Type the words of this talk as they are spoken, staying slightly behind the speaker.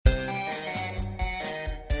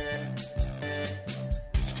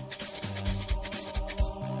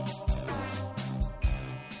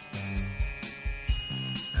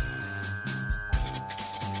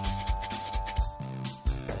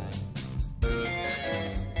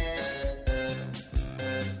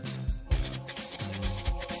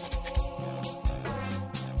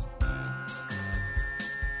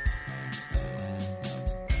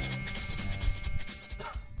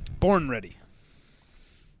born ready.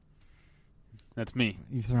 That's me.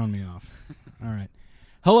 You've thrown me off. All right.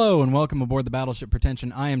 Hello and welcome aboard the Battleship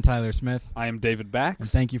Pretension. I am Tyler Smith. I am David Bax. And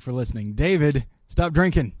thank you for listening. David, stop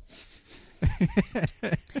drinking.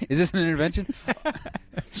 Is this an intervention?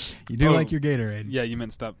 You do like your Gatorade. Yeah, you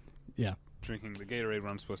meant stop Yeah. drinking the Gatorade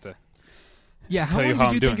when I'm supposed to How tell you long how did you I'm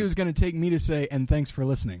think doing. it was going to take me to say, and thanks for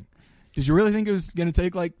listening? Did you really think it was going to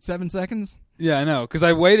take like 7 seconds? Yeah, I know. Because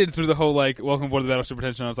I waited through the whole, welcome aboard the Battleship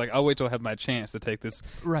Pretension. I was like, I'll wait till I have my chance to take this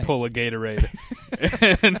pull of Gatorade.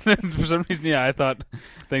 And then for some reason, I thought,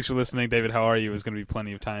 thanks for listening, David, how are you? It was going to be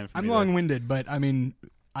plenty of time for I'm me long-winded, but I mean,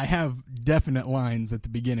 I have definite lines at the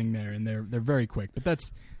beginning there, and they're very quick. But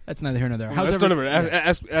that's neither here nor there. Let's start over.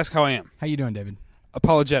 Ask how I am. How you doing, David?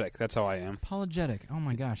 Apologetic. That's how I am. Apologetic. Oh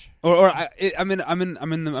my gosh. I'm in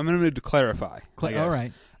the mood to clarify. I guess. All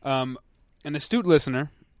right. An astute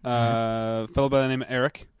listener, fellow by the name of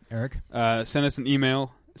Eric, sent us an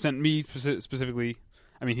email. Sent me specifically.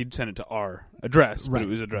 I mean, he'd sent it to our address, but it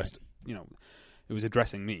was addressed. It was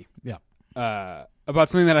addressing me. Yeah. About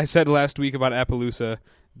something that I said last week about Appaloosa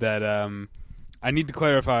that I need to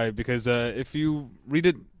clarify because if you read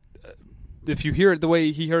it, if you hear it the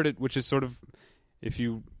way he heard it, which is sort of, if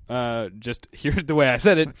you just hear it the way I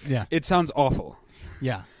said it, it sounds awful.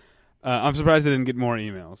 Yeah. I'm surprised I didn't get more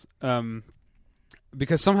emails.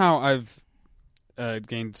 Because somehow I've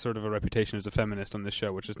gained sort of a reputation as a feminist on this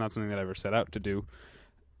show, which is not something that I ever set out to do.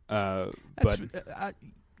 But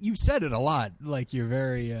you've said it a lot. Like you're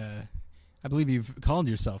very, I believe you've called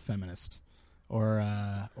yourself feminist, or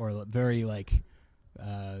very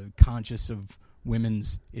conscious of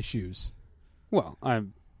women's issues. Well,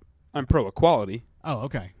 I'm pro equality. Oh,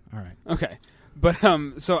 okay, all right, okay. But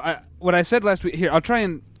so what I said last week here, I'll try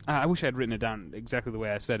and I wish I had written it down exactly the way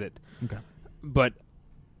I said it. Okay. But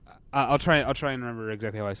I'll try and remember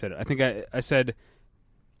exactly how I said it. I think I said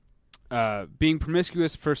being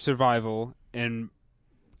promiscuous for survival and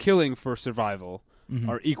killing for survival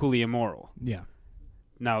are equally immoral. Yeah.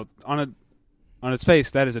 Now, on its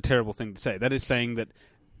face, that is a terrible thing to say. That is saying that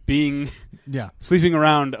sleeping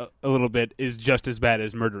around a little bit is just as bad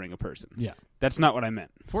as murdering a person. Yeah. That's not what I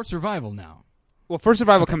meant. For survival now. Well, for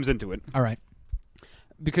survival comes into it. All right.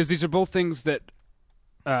 Because these are both things that,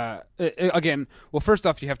 again, well, first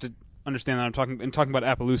off, you have to understand that I'm talking about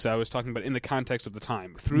Appaloosa. I was talking about in the context of the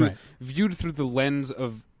time, viewed through the lens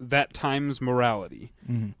of that time's morality,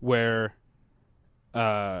 where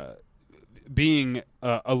being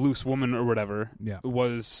a loose woman or whatever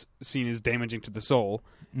was seen as damaging to the soul,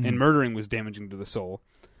 and murdering was damaging to the soul.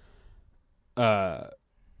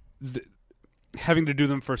 Having to do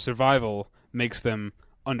them for survival makes them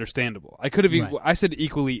understandable. I could have. I said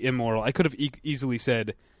equally immoral. I could have easily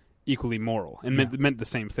said equally moral, and meant the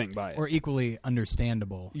same thing by it, or equally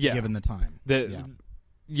understandable, given the time.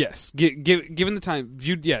 Yes, given the time,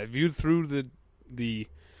 viewed through the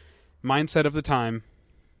mindset of the time.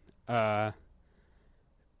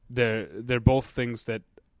 They're both things that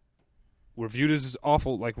were viewed as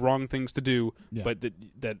awful, like wrong things to do, but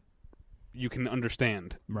that you can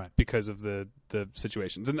understand because of the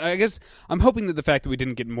situations. And I guess I'm hoping that the fact that we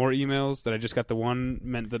didn't get more emails, that I just got the one,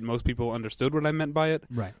 meant that most people understood what I meant by it.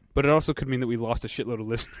 Right. But it also could mean that we lost a shitload of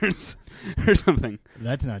listeners or something.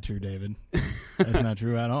 That's not true, David. That's not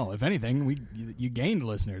true at all. If anything, you gained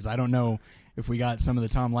listeners. I don't know if we got some of the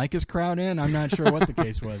Tom Likas crowd in. I'm not sure what the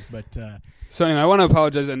case was, but... So anyway, I want to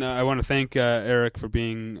apologize, and I want to thank Eric for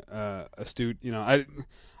being astute.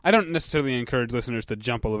 I don't necessarily encourage listeners to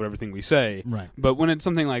jump all over everything we say, right? But when it's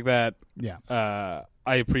something like that, I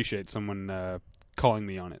appreciate someone calling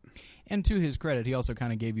me on it. And to his credit, he also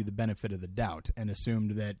kind of gave you the benefit of the doubt and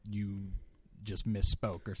assumed that you just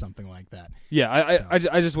misspoke or something like that. Yeah, I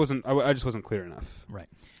just wasn't clear enough, right?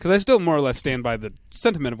 Because I still more or less stand by the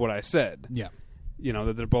sentiment of what I said. Yeah,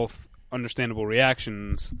 that they're both understandable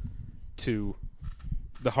reactions to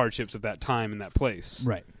the hardships of that time and that place,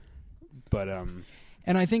 right? But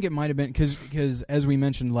and I think it might have been because as we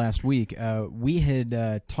mentioned last week, we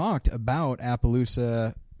had talked about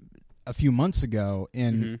Appaloosa a few months ago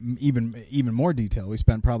in even more detail. We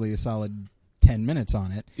spent probably a solid 10 minutes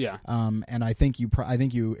on it. Yeah. And I think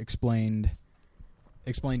you explained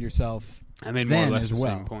yourself. I made more or less as the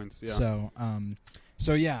well. same points. Yeah. So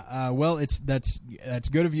well, that's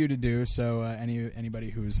good of you to do. So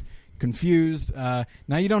anybody who's confused, now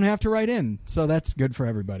you don't have to write in, so that's good for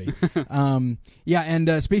everybody. And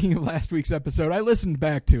speaking of last week's episode, I listened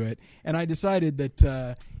back to it, and I decided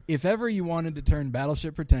that if ever you wanted to turn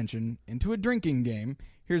Battleship Pretension into a drinking game,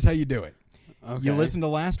 here's how you do it. Okay. You listen to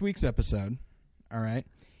last week's episode, all right?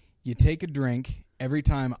 You take a drink every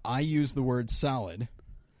time I use the word solid,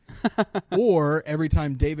 or every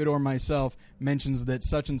time David or myself mentions that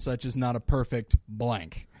such and such is not a perfect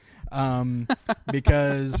blank.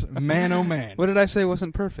 Because, man, oh man. What did I say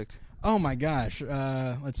wasn't perfect? Oh, my gosh.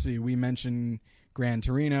 Let's see. We mentioned Gran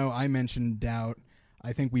Torino. I mentioned Doubt.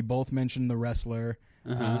 I think we both mentioned The Wrestler.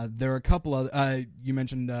 There are a couple of you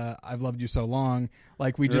mentioned I've Loved You So Long.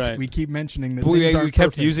 Like we keep mentioning that things aren't we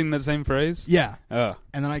kept perfect. using that same phrase. Yeah. Oh.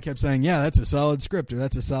 And then I kept saying, yeah, that's a solid script, or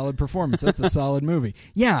that's a solid performance, that's a solid movie.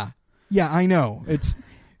 Yeah, I know. It's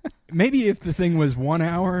maybe if the thing was 1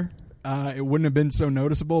 hour, it wouldn't have been so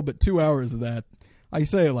noticeable. But 2 hours of that, I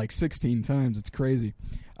say it like 16 times. It's crazy.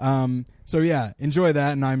 So yeah, enjoy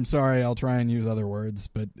that. And I'm sorry, I'll try and use other words,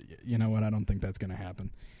 but you know what? I don't think that's going to happen.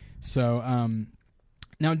 So.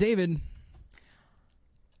 Now, David,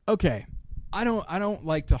 okay, I don't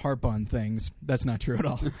like to harp on things. That's not true at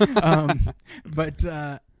all. But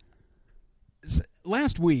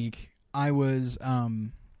last week I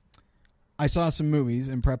saw some movies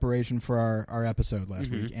in preparation for our episode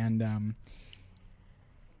last week, and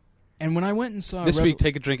when I went and saw this week,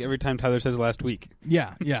 take a drink every time Tyler says last week.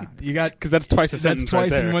 Yeah, you got because that's twice a sentence. That's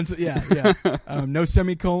twice right there. in one. Yeah. No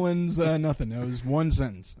semicolons, nothing. It was one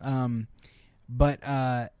sentence. But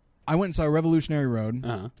I went and saw Revolutionary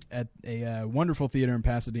Road at a wonderful theater in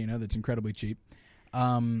Pasadena that's incredibly cheap.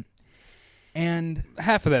 And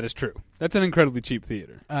half of that is true. That's an incredibly cheap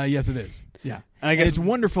theater. Yes, it is. Yeah. And I guess it's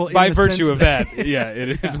wonderful by in the virtue sense of that. Yeah,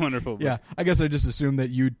 it is wonderful. Yeah, I guess I just assumed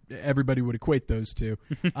that everybody would equate those two.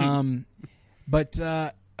 But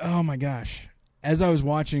oh my gosh, as I was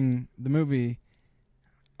watching the movie,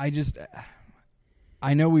 I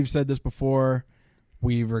know we've said this before.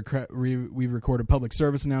 We've recorded public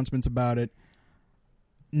service announcements about it.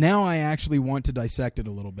 Now I actually want to dissect it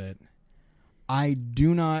a little bit. I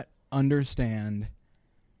do not understand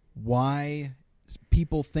why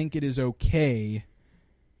people think it is okay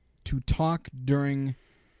to talk during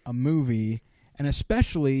a movie, and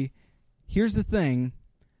especially, here's the thing,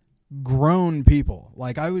 grown people.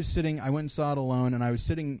 Like I went and saw it alone, and I was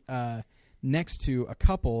sitting next to a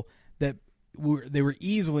couple that were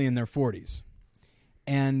easily in their 40s.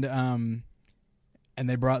 And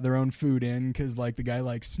they brought their own food in because like the guy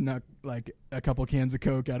like snuck like a couple cans of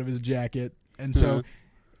Coke out of his jacket, and so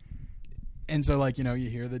like you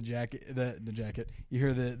hear the jacket, you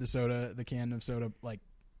hear the soda, the can of soda like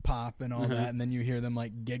pop and all that, and then you hear them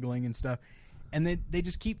like giggling and stuff, and they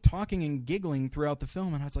just keep talking and giggling throughout the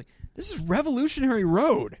film, and I was like, this is Revolutionary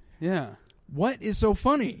Road. Yeah, what is so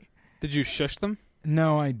funny? Did you shush them?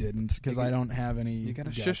 No, I didn't because I don't have any. You gotta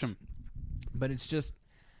guts. shush them. But it's just,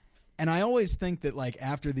 and I always think that like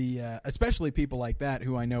after the, especially people like that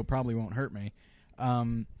who I know probably won't hurt me,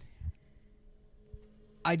 I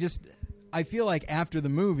feel like after the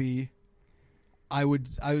movie, I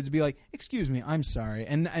would be like, excuse me, I'm sorry,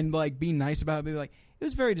 and like be nice about it, be like, it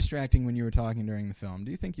was very distracting when you were talking during the film.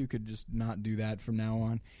 Do you think you could just not do that from now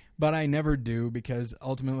on? But I never do because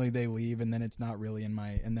ultimately they leave, and then it's not really and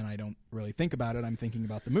then I don't really think about it. I'm thinking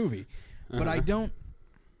about the movie, but I don't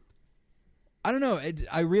know.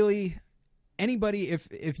 Anybody,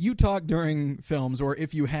 if you talk during films or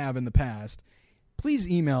if you have in the past, please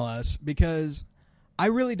email us because I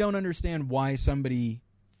really don't understand why somebody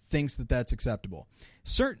thinks that that's acceptable.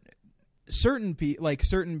 Certain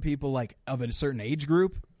people like of a certain age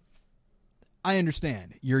group, I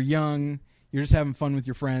understand. You're young, you're just having fun with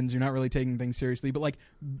your friends, you're not really taking things seriously. But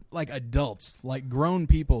like adults, like grown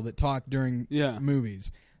people that talk during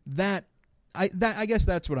movies, I guess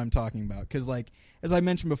that's what I'm talking about. Because, like, as I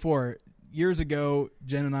mentioned before, years ago,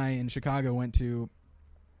 Jen and I in Chicago went to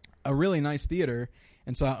a really nice theater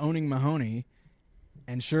and saw Owning Mahoney.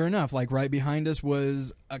 And sure enough, like right behind us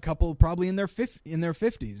was a couple probably in their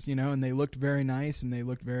 50s, and they looked very nice and they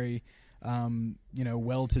looked very,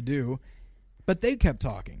 well-to-do. But they kept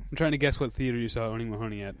talking. I'm trying to guess what theater you saw Owning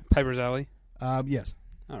Mahoney at. Piper's Alley? Yes.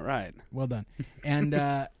 All right. Well done. And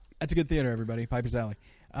that's a good theater, everybody. Piper's Alley.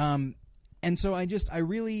 And so I'm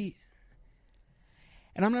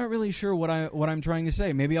not really sure what I'm trying to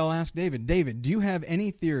say. Maybe I'll ask David. David, do you have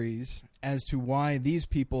any theories as to why these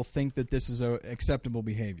people think that this is acceptable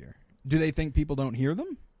behavior? Do they think people don't hear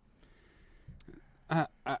them?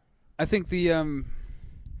 I think the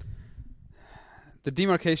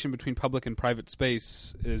demarcation between public and private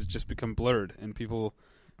space has just become blurred, and people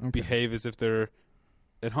behave as if they're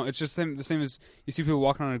at home. It's just the same as you see people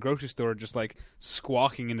walking around a grocery store just like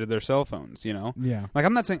squawking into their cell phones, Yeah. Like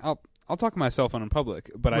I'm not saying I'll talk on my cell phone in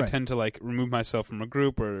public, but I tend to like remove myself from a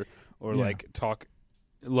group or like talk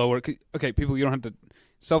lower. Okay, people, you don't have to.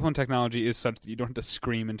 Cell phone technology is such that you don't have to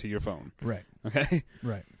scream into your phone. Right. Okay.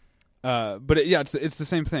 Right. But it's the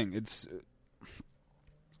same thing. It's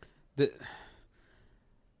we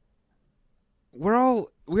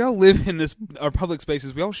all live in our public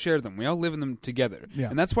spaces. We all share them. We all live in them together. Yeah.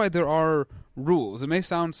 And that's why there are rules. It may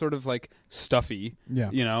sound sort of like stuffy,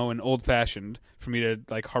 and old-fashioned for me to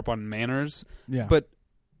like harp on manners. Yeah. But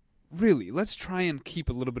really, let's try and keep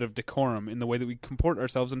a little bit of decorum in the way that we comport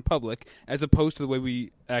ourselves in public as opposed to the way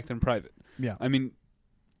we act in private. Yeah. I mean,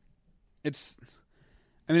 it's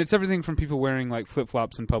everything from people wearing like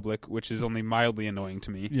flip-flops in public, which is only mildly annoying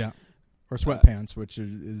to me. Yeah. Or sweatpants, which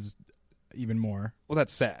is even more. Well,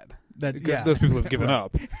 that's sad. Those people have given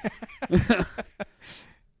up. I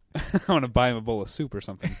want to buy him a bowl of soup or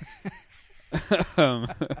something.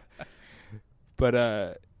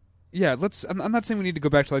 But let's. I'm not saying we need to go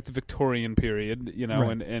back to like the Victorian period,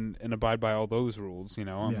 right. and abide by all those rules.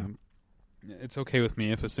 It's okay with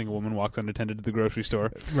me if a single woman walks unattended to the grocery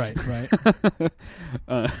store. Right.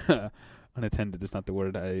 Unattended is not the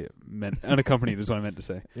word I meant. Unaccompanied is what I meant to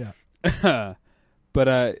say. Yeah. But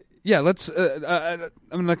let's.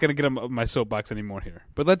 I'm not going to get on my soapbox anymore here.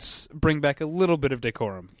 But let's bring back a little bit of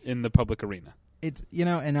decorum in the public arena. It's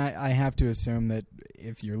and I have to assume that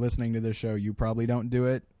if you're listening to this show, you probably don't do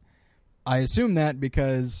it. I assume that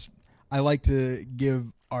because I like to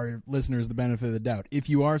give our listeners the benefit of the doubt. If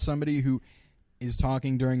you are somebody who is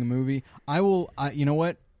talking during a movie, I will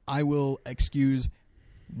excuse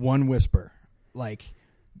one whisper, like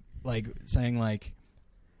saying like,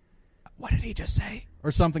 "What did he just say?"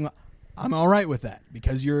 or something. I'm all right with that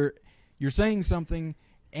because you're saying something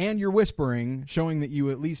and you're whispering, showing that you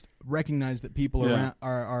at least recognize that people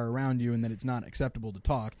are around you and that it's not acceptable to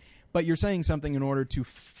talk. But you're saying something in order to,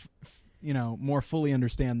 more fully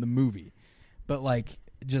understand the movie. But like,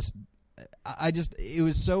 it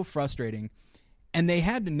was so frustrating, and they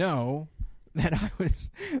had to know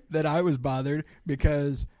that I was bothered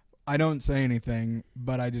because I don't say anything,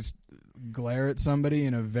 but I just glare at somebody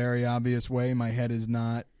in a very obvious way. My head is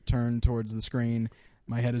not turned towards the screen.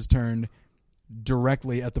 My head is turned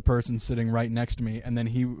directly at the person sitting right next to me, and then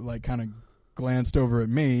he like kind of glanced over at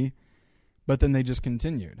me, but then they just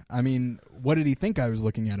continued. I mean, what did he think I was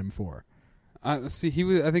looking at him for? I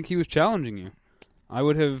think he was challenging you. I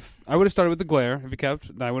would have started with the glare if he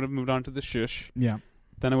kept. Then I would have moved on to the shush. Yeah.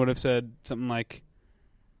 Then I would have said something like,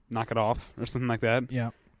 "Knock it off" or something like that.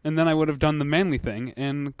 Yeah. And then I would have done the manly thing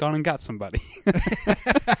and gone and got somebody.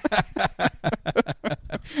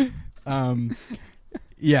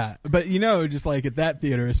 Yeah, but just like at that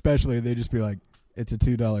theater especially, they'd just be like, "It's a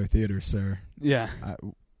 $2 theater, sir. Yeah.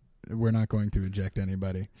 We're not going to eject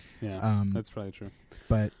anybody." Yeah, that's probably true.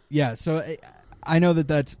 But yeah, so I know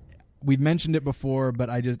that's we've mentioned it before, but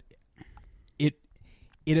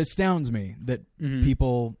it astounds me that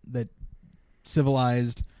people, that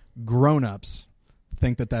civilized grown-ups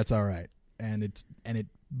think that that's all right, and it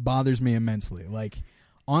bothers me immensely. Like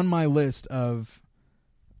on my list of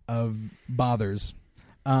bothers,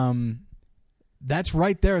 that's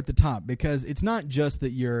right there at the top, because it's not just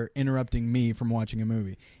that you're interrupting me from watching a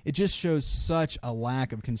movie. It just shows such a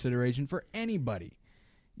lack of consideration for anybody.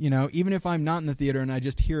 Even if I'm not in the theater and I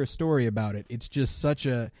just hear a story about it, it's just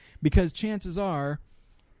because chances are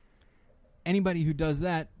anybody who does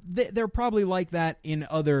that, they're probably like that in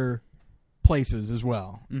other places as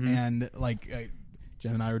well. Mm-hmm. And like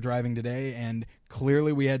Jen and I were driving today, and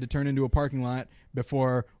clearly we had to turn into a parking lot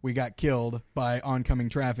before we got killed by oncoming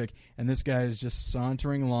traffic, and this guy is just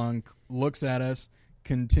sauntering along, looks at us,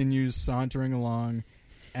 continues sauntering along,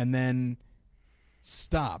 and then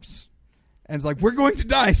stops. And it's like, "We're going to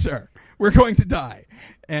die, sir. We're going to die."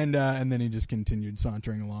 And then he just continued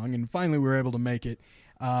sauntering along, and finally we were able to make it.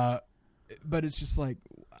 But it's just like,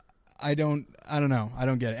 I don't know. I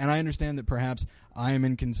don't get it. And I understand that perhaps I am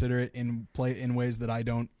inconsiderate in ways that I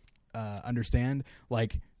don't understand,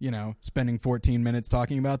 like, spending 14 minutes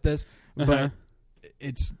talking about this. But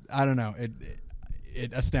I don't know.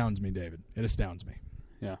 It astounds me, David. It astounds me.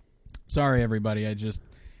 Yeah. Sorry, everybody.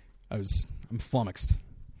 I'm flummoxed.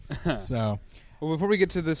 So, well, before we get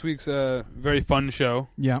to this week's very fun show,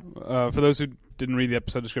 for those who didn't read the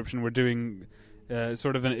episode description, we're doing it's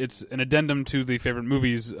an addendum to the favorite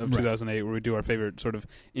movies of 2008, where we do our favorite sort of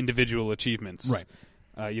individual achievements, right?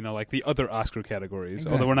 Like the other Oscar categories,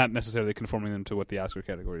 although we're not necessarily conforming them to what the Oscar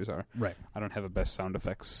categories are. Right. I don't have a best sound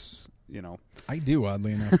effects. I do,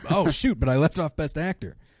 oddly enough. Oh shoot! But I left off best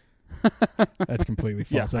actor. That's completely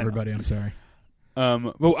false, everybody. I'm sorry.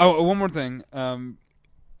 Well, one more thing.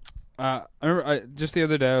 I remember just the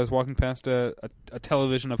other day I was walking past a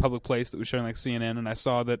television, a public place that was showing like CNN, and I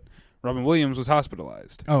saw that Robin Williams was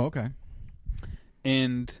hospitalized. Oh, okay.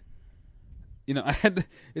 And I had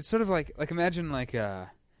it's sort of like imagine like a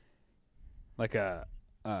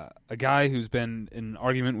a guy who's been in an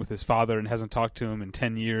argument with his father and hasn't talked to him in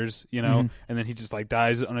 10 years, you know, and then he just like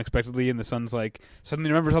dies unexpectedly, and the son's like suddenly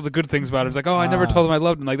remembers all the good things about him. It's like, oh, I never told him I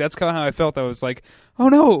loved him. Like that's kind of how I felt. I was like, oh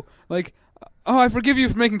no, like, oh, I forgive you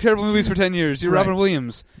for making terrible movies for 10 years. You're Robin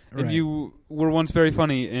Williams, and you were once very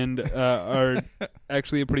funny and are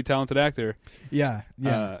actually a pretty talented actor. Yeah.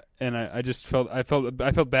 And I just felt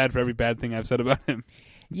bad for every bad thing I've said about him.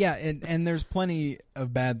 Yeah, and there's plenty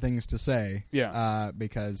of bad things to say. Yeah.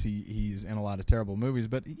 Because he's in a lot of terrible movies,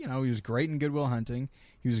 but you know he was great in Good Will Hunting.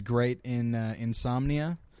 He was great in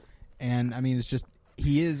Insomnia, and I mean it's just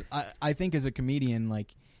he is. I think as a comedian,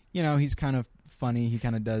 like you know he's kind of funny. He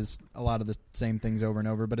kind of does a lot of the same things over and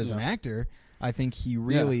over. But as an actor, I think he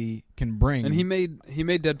really can bring. And he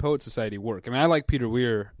made Dead Poets Society work. I mean, I like Peter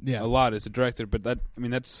Weir a lot as a director, but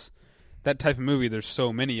that's that type of movie. There's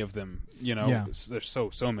so many of them. You know, there's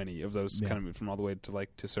so many of those kind of from all the way to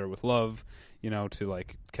like To Sir with Love, you know, to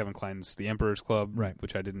like Kevin Kline's The Emperor's Club,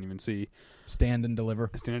 which I didn't even see. Stand and Deliver.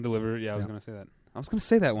 Yeah, I was going to say that. I was going to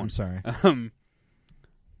say that one. I'm sorry.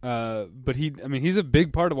 But he's a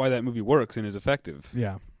big part of why that movie works and is effective.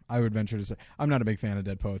 Yeah, I would venture to say I'm not a big fan of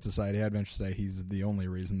Dead Poets Society. I'd venture to say he's the only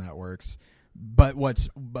reason that works. But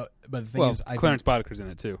the thing is, Clarence Boddicker's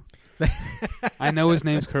in it too. I know his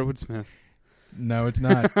name's Kurtwood Smith. No, it's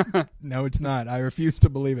not. No, it's not. I refuse to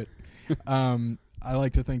believe it. I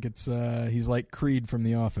like to think it's he's like Creed from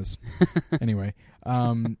The Office. Anyway,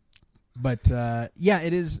 but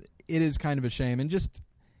it is kind of a shame, and just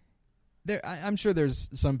there. I'm sure there's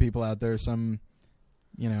some people out there, some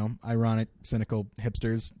you know, ironic, cynical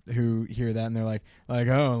hipsters who hear that and they're like,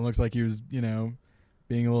 oh, it looks like he was, you know,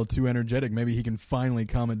 being a little too energetic. Maybe he can finally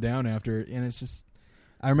calm it down after. And it's just,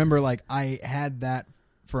 I remember like I had that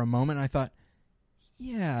for a moment. And I thought,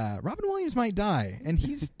 yeah, Robin Williams might die, and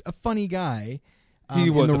he's a funny guy. He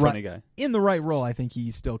was a funny guy. In the right role, I think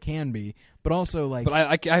he still can be. But also, like... But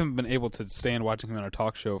I haven't been able to stand watching him on a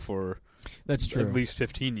talk show for that's true. At least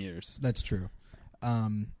 15 years. That's true.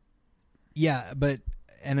 Yeah, but...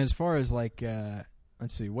 And as far as, like...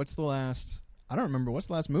 let's see, what's the last... I don't remember. What's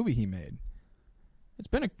the last movie he made? It's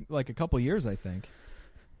been a couple years, I think.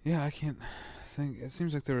 Yeah, I can't think. It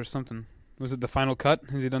seems like there was something. Was it The Final Cut?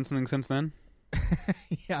 Has he done something since then?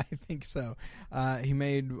 Yeah, I think so. He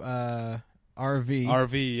made RV.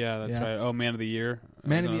 RV, yeah, that's right. Oh, Man of the Year.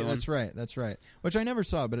 Man of the Year, that's right. Which I never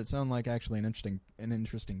saw, but it sounded like actually an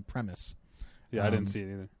interesting premise. Yeah, I didn't see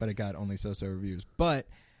it either. But it got only so-so reviews. But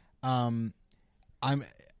I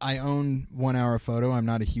own 1 Hour Photo. I'm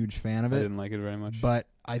not a huge fan of it. I didn't like it very much. But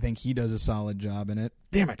I think he does a solid job in it.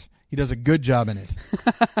 Damn it. He does a good job in it.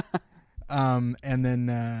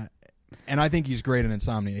 And I think he's great in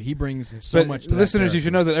Insomnia. He brings so much to listeners, you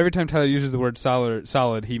should know that every time Tyler uses the word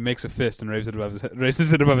solid, he makes a fist and raises it above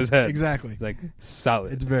his head. Exactly. It's like,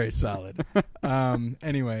 solid. It's very solid.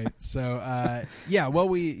 Anyway, so,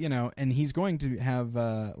 we, you know, and he's going to have,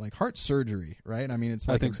 like, heart surgery, right? I mean, it's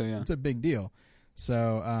like... I think so, yeah. It's a big deal.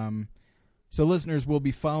 So, listeners, we'll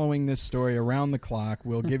be following this story around the clock.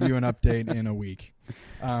 We'll give you an update in a week.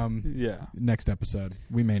 Next episode.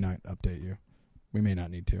 We may not update you. We may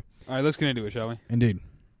not need to. All right, let's get into it, shall we? Indeed.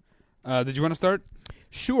 Did you want to start?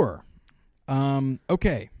 Sure.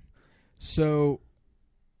 Okay. So,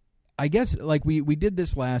 I guess like we did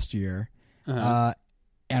this last year,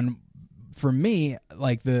 and for me,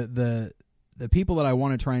 like the people that I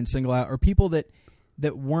want to try and single out are people that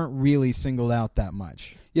weren't really singled out that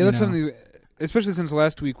much. Yeah, that's something. Especially since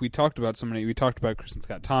last week we talked about somebody. We talked about Kristen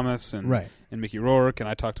Scott Thomas and Mickey Rourke, and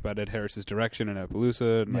I talked about Ed Harris's direction in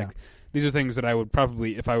Appaloosa. And these are things that I would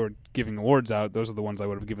probably, if I were giving awards out, those are the ones I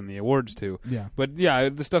would have given the awards to. Yeah. But yeah,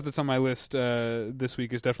 the stuff that's on my list this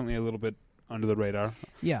week is definitely a little bit under the radar.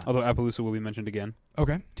 Yeah. Although Appaloosa will be mentioned again.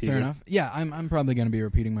 Okay. Teaser. Fair enough. Yeah, I'm probably going to be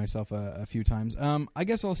repeating myself a few times. I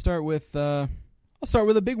guess I'll start with a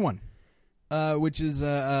big one, which is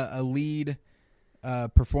a lead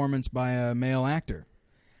performance by a male actor.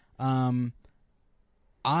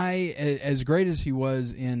 As great as he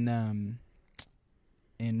was in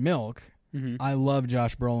Milk, I love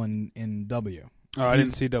Josh Brolin in W. Oh, I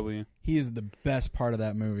didn't see W. He is the best part of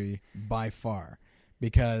that movie by far,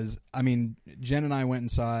 because I mean, Jen and I went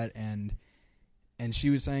and saw it, and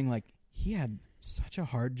she was saying like he had such a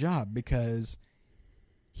hard job because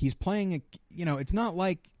he's playing it's not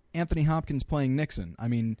like Anthony Hopkins playing Nixon. I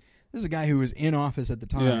mean, this is a guy who was in office at the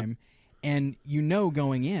time, and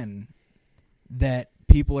going in that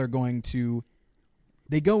people are going to...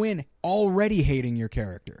 They go in already hating your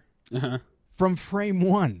character from frame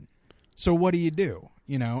one. So what do you do?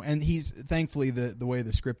 You know, and he's... Thankfully, the way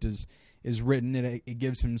the script is written, it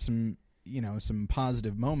gives him some some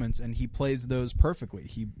positive moments, and he plays those perfectly.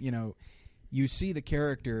 He, you see the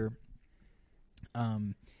character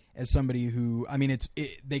as somebody who,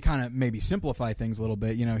 they kind of maybe simplify things a little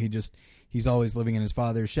bit. He's always living in his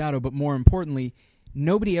father's shadow, but more importantly,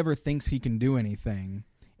 nobody ever thinks he can do anything,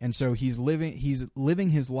 and so he's living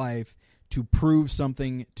his life to prove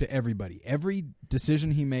something to everybody. Every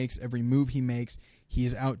decision he makes, every move he makes, he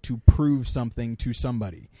is out to prove something to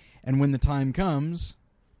somebody. And when the time comes,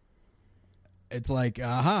 it's like,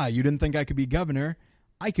 aha, you didn't think I could be governor?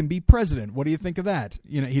 I can be president. What do you think of that?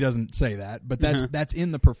 He doesn't say that, but that's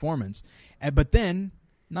in the performance. But then,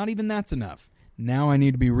 not even that's enough. Now I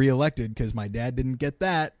need to be reelected because my dad didn't get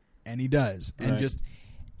that, and he does. Right.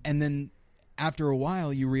 And then after a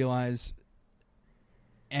while, you realize,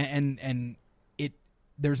 and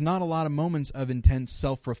there's not a lot of moments of intense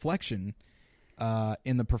self-reflection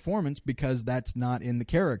in the performance because that's not in the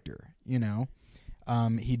character. He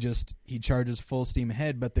charges full steam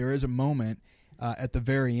ahead, but there is a moment at the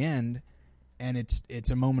very end, and it's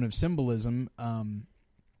a moment of symbolism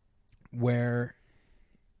where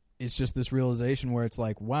it's just this realization where it's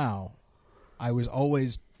like, wow, I was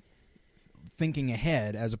always thinking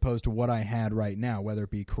ahead as opposed to what I had right now, whether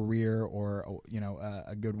it be career or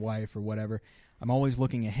a good wife or whatever. I'm always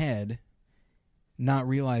looking ahead, not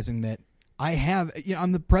realizing that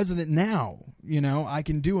I'm the president now. I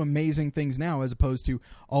can do amazing things now, as opposed to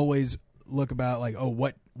always look about like, oh,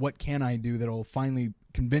 what can I do that'll finally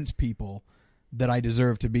convince people that I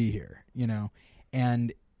deserve to be here,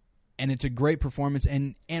 and it's a great performance.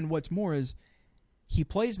 And what's more is he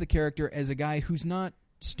plays the character as a guy who's not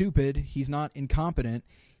stupid. He's not incompetent.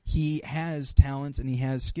 He has talents and he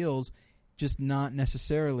has skills, just not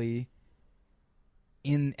necessarily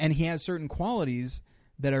and he has certain qualities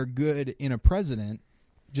that are good in a president,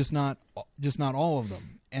 just not all of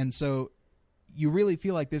them. And so you really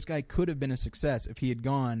feel like this guy could have been a success if he had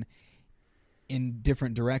gone in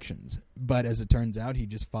different directions. But as it turns out, he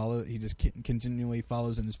just continually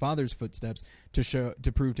follows in his father's footsteps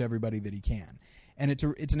to prove to everybody that he can. And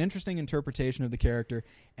it's an interesting interpretation of the character,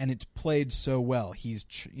 and it's played so well. He's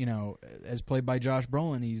as played by Josh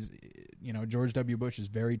Brolin, he's George W. Bush is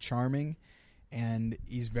very charming, and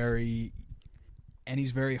he's very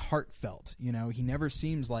heartfelt. He never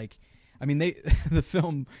seems like, the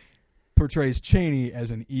film portrays Cheney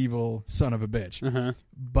as an evil son of a bitch,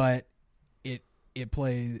 but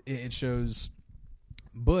it shows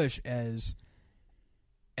Bush as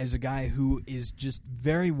a guy who is just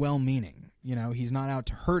very well-meaning. He's not out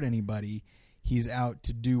to hurt anybody. He's out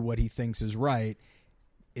to do what he thinks is right.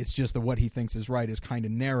 It's just that what he thinks is right is kind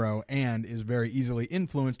of narrow and is very easily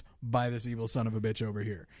influenced by this evil son of a bitch over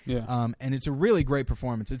here. Yeah. And it's a really great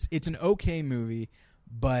performance. It's an okay movie,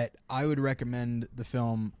 but I would recommend the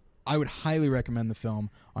film. I would highly recommend the film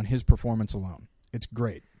on his performance alone. It's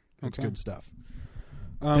great. It's good stuff.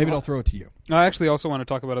 David, I'll throw it to you. I actually also want to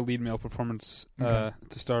talk about a lead male performance to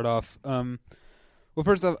start off. Well,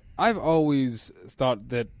 first off, I've always thought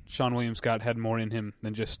that Seann William Scott had more in him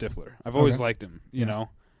than just Stifler. I've always liked him, you know.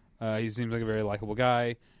 He seems like a very likable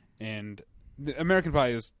guy, and American Pie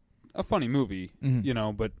is a funny movie,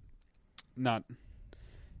 but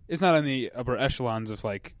it's not on the upper echelons of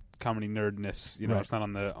like comedy nerdness, It's not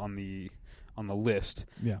on the list.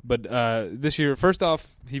 Yeah. But this year, first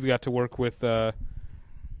off, he got to work with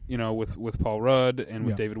with Paul Rudd and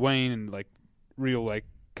with David Wayne and like real like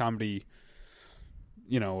comedy,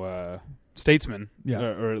 statesmen,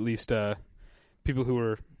 or at least people who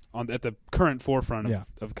were at the current forefront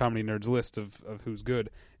of comedy nerds' list of who's good,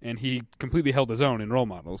 and he completely held his own in Role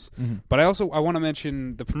Models. Mm-hmm. But I want to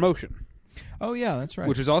mention The Promotion. Oh yeah, that's right.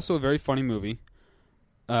 Which is also a very funny movie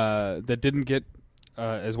that didn't get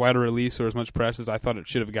as wide a release or as much press as I thought it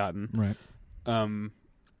should have gotten. Right.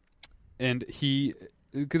 And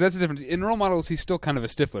because that's the difference. In Role Models, he's still kind of a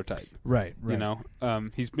Stifler type. Right.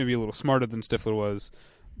 He's maybe a little smarter than Stifler was,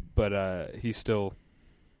 but he's still,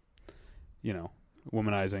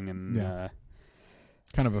 womanizing and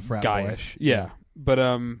kind of a frat guyish. boy. Yeah. But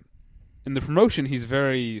in The Promotion, he's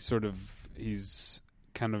very he's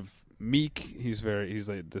kind of meek. He's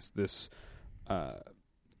like this guy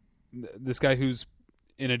who's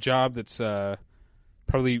in a job that's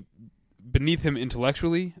probably beneath him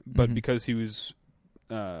intellectually, but because he was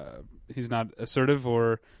he's not assertive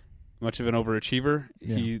or much of an overachiever.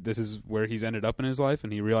 Yeah. This is where he's ended up in his life,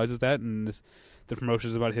 and he realizes that. And The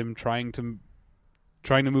Promotion is about him trying to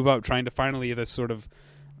move up, trying to finally at this sort of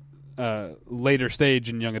later stage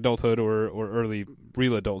in young adulthood or early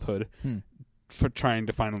real adulthood, for trying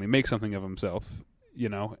to finally make something of himself.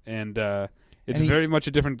 And It's very much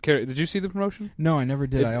a different character. Did you see the promotion? No, I never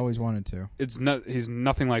did. I always wanted to. He's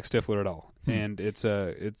nothing like Stifler at all, and it's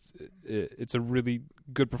a really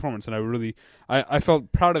good performance. And I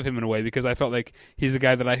felt proud of him in a way because I felt like he's a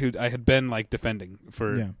guy that I had been like defending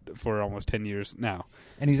for almost 10 years now.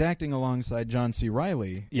 And he's acting alongside John C.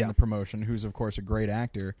 Reilly in the promotion, who's of course a great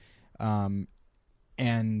actor,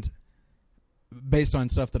 and based on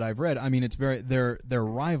stuff that I've read, I mean, they're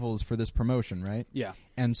rivals for this promotion, right? Yeah.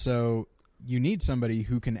 And so you need somebody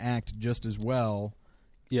who can act just as well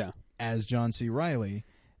as John C. Reilly.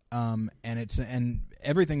 And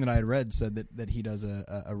everything that I had read said that he does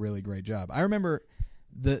a really great job. I remember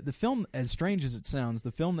the film, as strange as it sounds,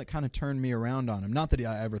 the film that kind of turned me around on him, not that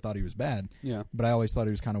I ever thought he was bad, but I always thought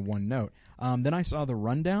he was kind of one note. Then I saw The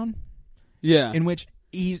Rundown, in which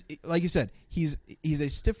he's, like you said, he's a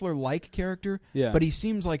Stifler-like character, but he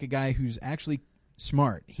seems like a guy who's actually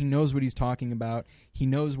smart. He knows what he's talking about. He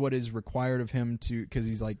knows what is required of him because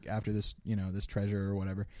he's like after this, this treasure or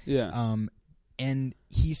whatever. Yeah. And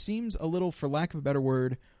he seems a little, for lack of a better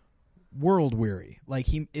word, world weary. Like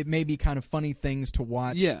it may be kind of funny things to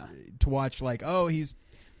watch. Yeah. To watch, like, oh, he's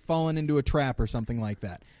fallen into a trap or something like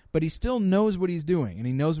that. But he still knows what he's doing, and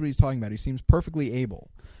he knows what he's talking about. He seems perfectly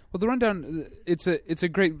able. Well, The Rundown, it's a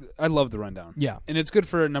great. I love The Rundown. Yeah, and it's good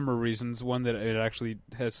for a number of reasons. One, that it actually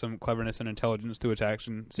has some cleverness and intelligence to its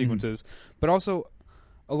action sequences, but also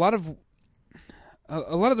a lot of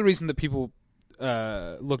the reason that people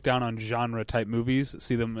look down on genre type movies,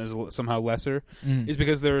 see them as somehow lesser, is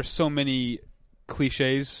because there are so many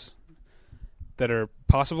cliches that are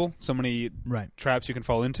possible, so many traps you can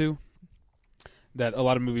fall into, that a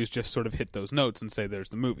lot of movies just sort of hit those notes and say, "There's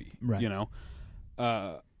the movie." Right.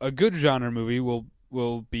 A good genre movie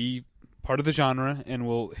will be part of the genre and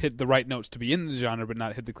will hit the right notes to be in the genre, but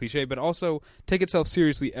not hit the cliche, but also take itself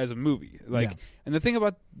seriously as a movie. And the thing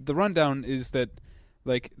about The Rundown is that,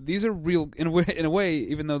 like, these are real in a way.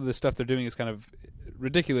 Even though the stuff they're doing is kind of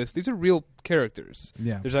ridiculous, these are real characters.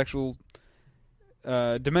 Yeah, there's actual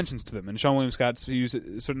dimensions to them. And Sean William Scott's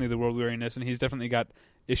certainly the world weariness, and he's definitely got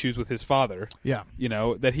issues with his father. Yeah,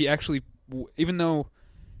 that he actually, even though.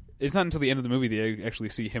 It's not until the end of the movie they actually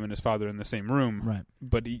see him and his father in the same room. Right.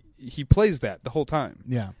 But he plays that the whole time.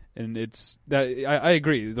 Yeah. And it's that I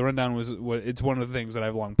agree. The Rundown it's one of the things that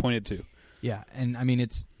I've long pointed to. Yeah, and I mean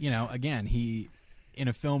it's again, he in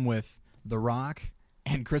a film with The Rock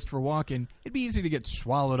and Christopher Walken, it'd be easy to get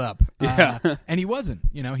swallowed up. Yeah. And he wasn't.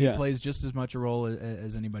 He plays just as much a role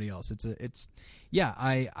as anybody else.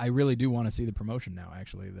 I really do want to see the promotion now,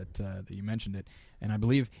 actually, that you mentioned it. And I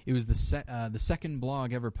believe it was the second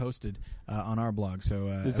blog ever posted on our blog.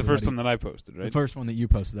 So it's the first one that I posted, right? The first one that you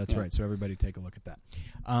posted, that's right. So everybody take a look at that.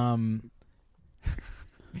 All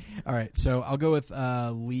right, so I'll go with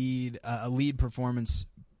a lead performance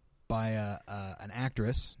by an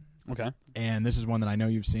actress. Okay. And this is one that I know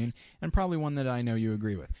you've seen, and probably one that I know you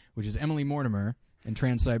agree with, which is Emily Mortimer in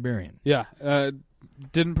Trans-Siberian. Yeah.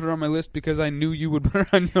 Didn't put her on my list because I knew you would put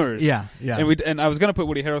her on yours. Yeah. And I was going to put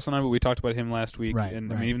Woody Harrelson on, but we talked about him last week. Right.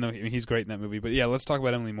 And I mean, even though he's great in that movie, but yeah, let's talk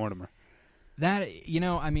about Emily Mortimer. That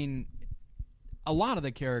I mean, a lot of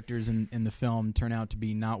the characters in the film turn out to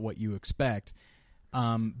be not what you expect,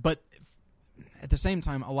 but at the same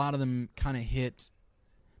time, a lot of them kind of hit.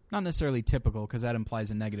 Not necessarily typical, because that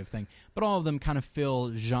implies a negative thing, but all of them kind of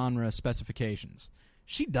fill genre specifications.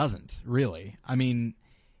 She doesn't, really. I mean,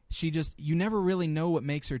 you never really know what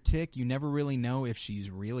makes her tick. You never really know if she's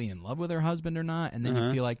really in love with her husband or not, and then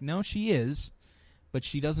you feel like, no, she is, but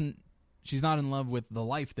she's not in love with the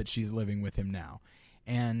life that she's living with him now.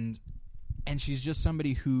 And she's just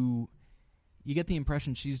somebody who, you get the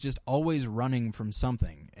impression she's just always running from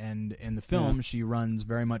something. And in the film, she runs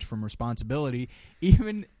very much from responsibility,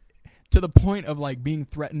 even to the point of like being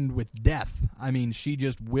threatened with death. I mean, she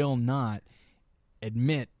just will not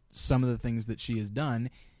admit some of the things that she has done,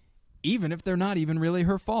 even if they're not even really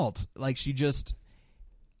her fault. Like, she just,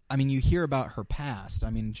 I mean, you hear about her past. I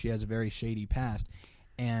mean, she has a very shady past,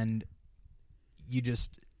 and you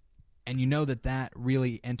know that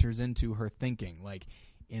really enters into her thinking. Like,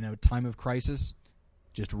 in a time of crisis,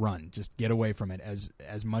 just run. Just get away from it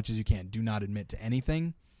as much as you can. Do not admit to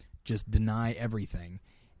anything. Just deny everything.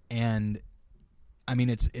 And I mean,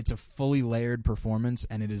 it's a fully layered performance,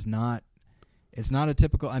 and it's not a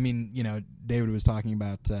typical. I mean, David was talking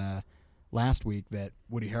about last week that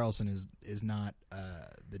Woody Harrelson is not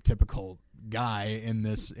the typical guy in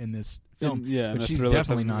this film. But she's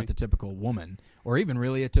definitely not the typical woman, or even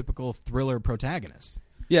really a typical thriller protagonist.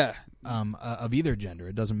 Yeah. Of either gender,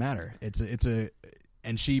 it doesn't matter.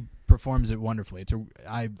 And she performs it wonderfully.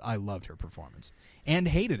 I loved her performance and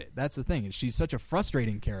hated it. That's the thing. She's such a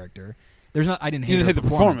frustrating character, there's not. I didn't hate, you didn't hate the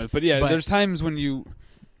performance, but but there's times when you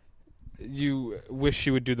wish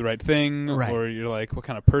she would do the right thing, right. or you're like, what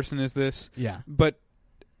kind of person is this? Yeah. But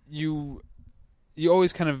you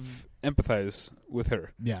always kind of empathize with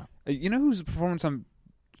her. Yeah. You know whose performance I'm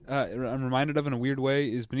reminded of in a weird way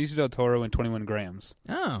is Benicio del Toro in 21 Grams.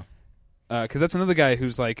 Oh. Because that's another guy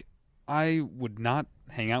who's like, I would not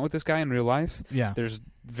hang out with this guy in real life. Yeah. There's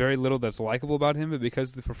very little that's likable about him, but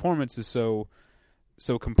because the performance is so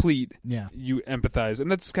complete, you empathize.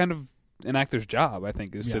 And that's kind of an actor's job, I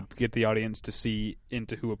think, is to get the audience to see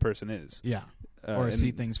into who a person is. Yeah. Or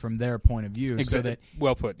see things from their point of view. So that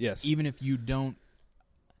well put, yes. Even if you don't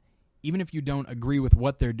agree with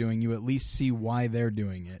what they're doing, you at least see why they're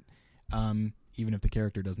doing it, even if the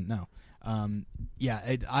character doesn't know.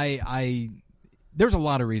 There's a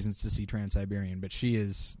lot of reasons to see Trans-Siberian, but she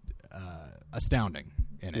is astounding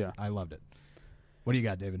in it. Yeah. I loved it. What do you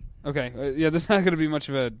got, David? Okay. There's not going to be much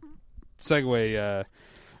of a segue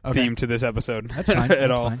theme to this episode. That's fine. at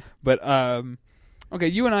all. Fine. But, okay,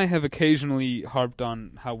 you and I have occasionally harped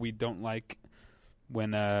on how we don't like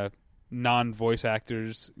when non-voice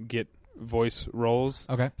actors get voice roles.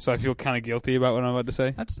 Okay. So I feel kind of guilty about what I'm about to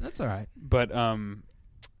say. That's all right. But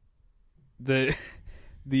the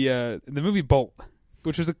movie Bolt,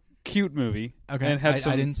 which was a cute movie. Okay. And I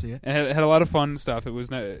didn't see it. And it had a lot of fun stuff. It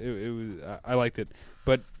was I liked it.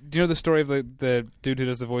 But do you know the story of the dude who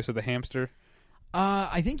does the voice of the hamster?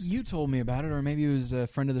 I think you told me about it, or maybe it was a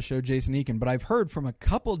friend of the show, Jason Eakin. But I've heard from a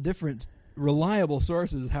couple different reliable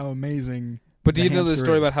sources how amazing. But do you know the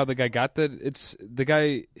story about how the guy got that? It's the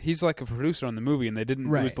guy. He's like a producer on the movie, and they didn't.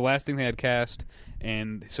 Right. It was the last thing they had cast,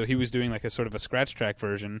 and so he was doing like a sort of a scratch track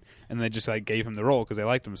version, and they just like gave him the role because they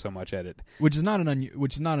liked him so much at it. Which is not an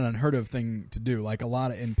unheard of thing to do. Like a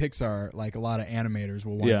lot of in Pixar, like a lot of animators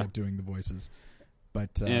will wind up doing the voices.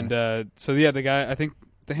 But the guy, I think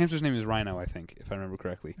the hamster's name is Rhino, I think, if I remember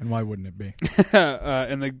correctly. And why wouldn't it be?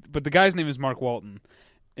 But the guy's name is Mark Walton.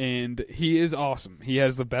 And he is awesome. He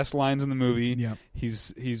has the best lines in the movie. Yep.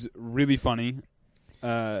 He's really funny,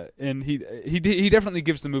 and he definitely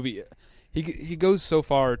gives the movie. He goes so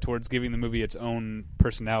far towards giving the movie its own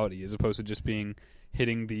personality, as opposed to just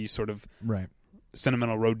hitting the sort of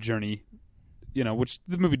sentimental road journey, which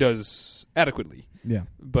the movie does adequately. Yeah.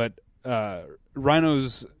 But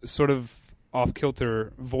Rhino's sort of off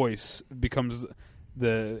kilter voice becomes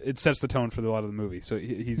it sets the tone for a lot of the movie. So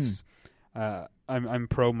he's. I'm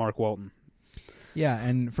pro Mark Walton. Yeah,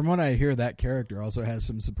 and from what I hear, that character also has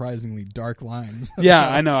some surprisingly dark lines. Yeah,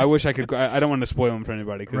 I know. I wish I could. I don't want to spoil him for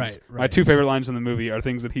anybody. Cause right. My two favorite lines in the movie are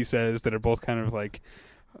things that he says that are both kind of like,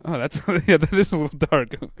 oh, that's that is a little dark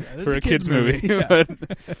for a kid's movie. Yeah.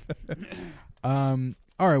 All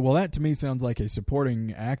right. Well, that to me sounds like a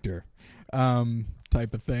supporting actor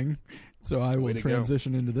type of thing. So I will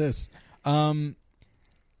transition into this.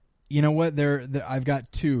 You know what? I've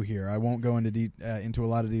got two here. I won't go into a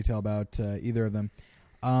lot of detail about either of them.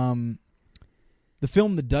 The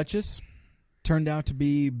film The Duchess turned out to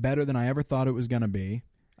be better than I ever thought it was going to be.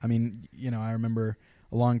 I mean, I remember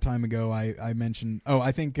a long time ago I mentioned. Oh,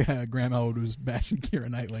 I think Graham Elwood was bashing Keira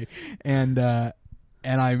Knightley, and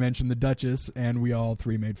I mentioned The Duchess, and we all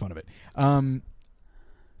three made fun of it.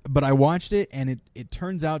 But I watched it, and it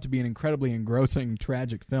turns out to be an incredibly engrossing,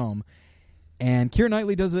 tragic film. And Keira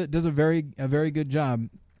Knightley does a very good job,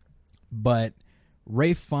 but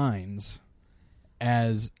Ralph Fiennes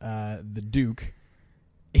as the Duke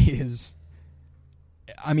is,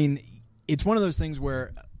 I mean, it's one of those things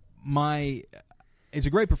where it's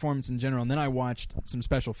a great performance in general. And then I watched some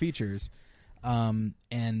special features, and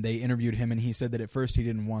they interviewed him, and he said that at first he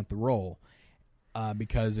didn't want the role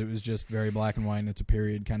because it was just very black and white, and it's a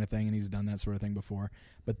period kind of thing, and he's done that sort of thing before.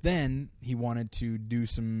 But then he wanted to do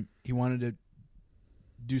some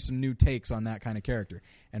new takes on that kind of character,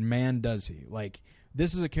 and man does he. Like,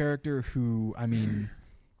 this is a character who, I mean,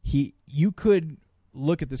 you could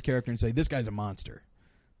look at this character and say, this guy's a monster.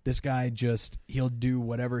 This guy he'll do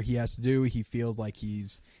whatever he has to do. He feels like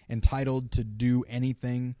he's entitled to do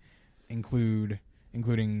anything, including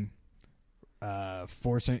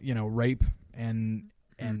forcing, rape and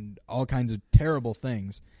all kinds of terrible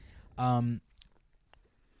things. But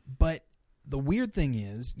the weird thing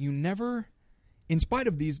is, you never, in spite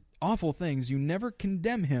of these awful things, you never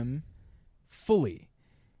condemn him fully.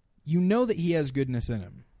 You know that he has goodness in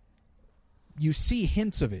him. You see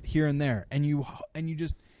hints of it here and there, and you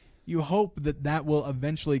hope that will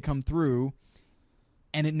eventually come through,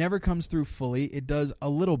 and it never comes through fully. It does a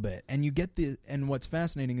little bit, and and what's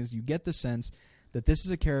fascinating is you get the sense that this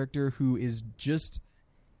is a character who is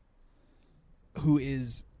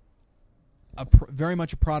very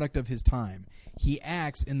much a product of his time. He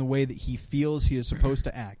acts in the way that he feels he is supposed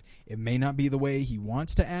to act. It may not be the way he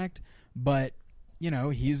wants to act, but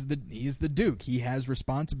he's the Duke. He has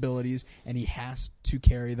responsibilities and he has to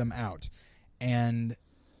carry them out. And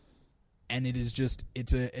it is just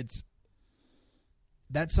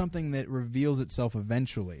that's something that reveals itself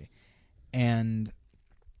eventually, and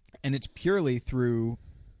it's purely through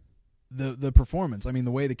the performance. I mean,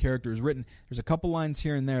 the way the character is written. There's a couple lines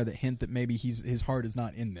here and there that hint that maybe his heart is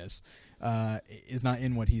not in this, is not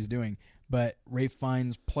in what he's doing. But Ralph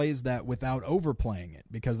Fiennes plays that without overplaying it,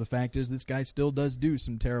 because the fact is this guy still does do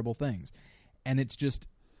some terrible things, and it is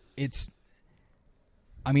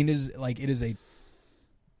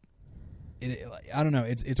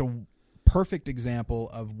a perfect example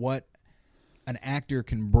of what an actor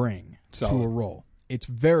can bring to a role. It's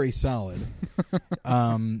very solid.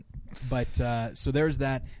 But so there's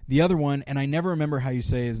that. The other one, and I never remember how you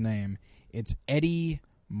say his name. It's Eddie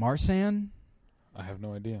Marsan. I have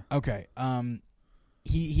no idea. Okay.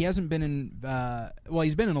 He hasn't been in.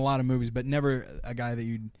 He's been in a lot of movies, but never a guy that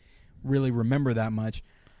you'd really remember that much.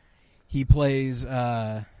 He plays,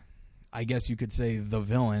 I guess you could say, the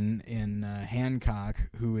villain in Hancock,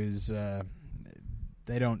 who is.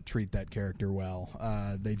 They don't treat that character well.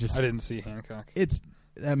 I didn't see Hancock.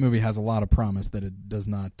 That movie has a lot of promise that it does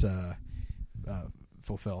not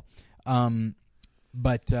fulfill.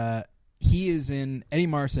 But he is in Eddie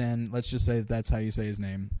Marsan. Let's just say that's how you say his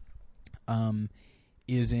name.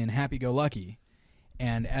 Is in Happy Go Lucky,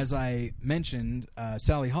 and as I mentioned,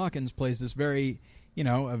 Sally Hawkins plays this very,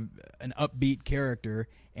 an upbeat character,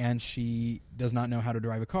 and she does not know how to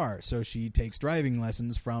drive a car, so she takes driving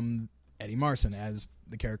lessons from Eddie Marsan as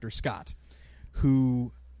the character Scott,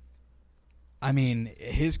 who, I mean,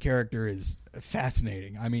 his character is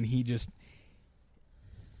fascinating. I mean, he just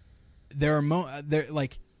there are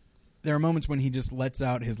moments when he just lets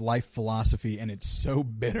out his life philosophy, and it's so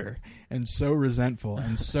bitter and so resentful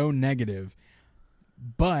and so negative.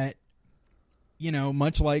 But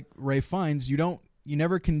much like Ralph Fiennes, you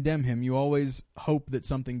never condemn him. You always hope that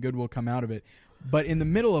something good will come out of it. But in the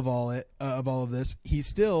middle of all of this, he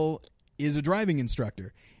still is a driving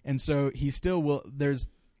instructor, and so he still will. There's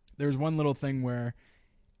one little thing where,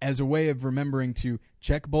 as a way of remembering to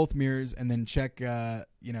check both mirrors and then check the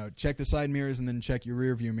side mirrors and then check your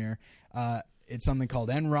rear view mirror, it's something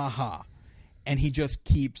called En Raha, and he just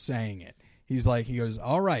keeps saying it. He goes,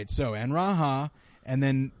 all right, so En Raha, and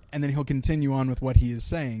then he'll continue on with what he is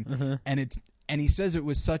saying, and he says it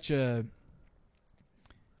was such a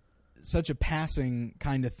passing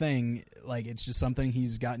kind of thing, like it's just something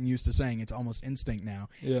he's gotten used to saying. It's almost instinct now.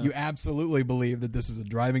 Yeah. You absolutely believe that this is a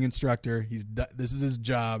driving instructor. This is his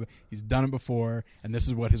job. He's done it before, and this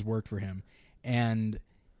is what has worked for him. And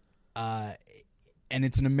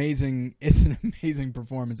it's an amazing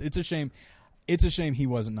performance. It's a shame he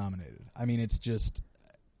wasn't nominated. I mean, it's just,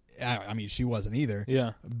 I mean, she wasn't either.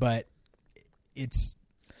 Yeah. But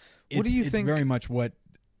what do you think? Very much what.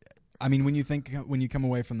 I mean, when you come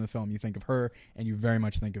away from the film, you think of her, and you very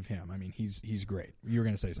much think of him. I mean, he's great. You were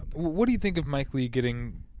going to say something. What do you think of Mike Leigh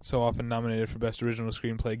getting so often nominated for Best Original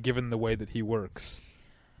Screenplay, given the way that he works?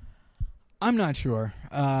 I'm not sure.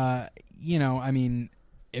 I mean,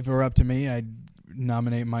 if it were up to me, I'd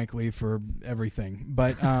nominate Mike Leigh for everything.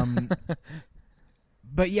 But,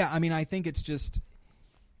 but yeah, I mean, I think it's just.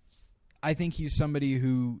 I think he's somebody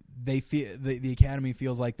who the Academy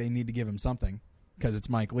feels like they need to give him something. Because it's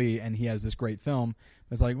Mike Leigh, and he has this great film.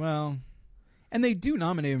 It's like, well, and they do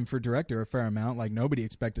nominate him for director a fair amount. Like, nobody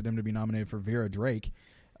expected him to be nominated for Vera Drake.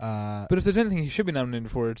 But if there's anything he should be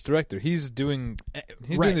nominated for, it's director. He's doing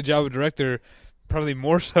the job of director probably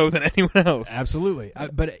more so than anyone else. Absolutely.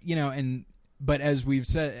 But as we've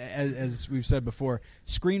said before,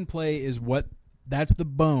 screenplay is that's the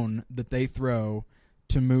bone that they throw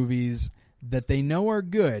to movies that they know are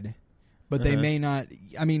good, but they may not.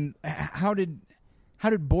 I mean, how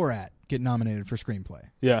did Borat get nominated for screenplay?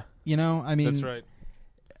 Yeah. I mean, that's right.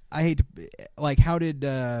 I hate to, how did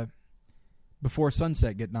Before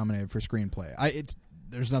Sunset get nominated for screenplay?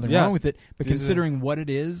 There's nothing wrong with it, but considering what it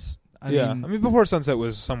is, I mean, Before Sunset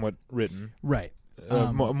was somewhat written. Right.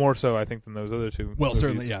 More so, I think, than those other two. Well,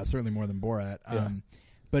 movies. certainly more than Borat.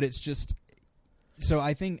 But it's just, so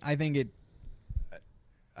I think it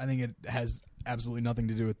has absolutely nothing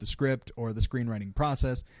to do with the script or the screenwriting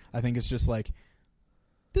process. I think it's just like,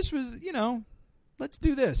 this was, let's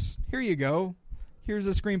do this. Here you go. Here's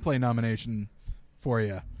a screenplay nomination for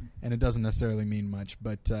you. And it doesn't necessarily mean much,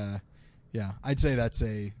 but I'd say that's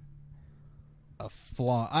a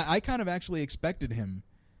flaw. I kind of actually expected him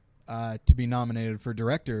to be nominated for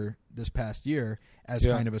director this past year as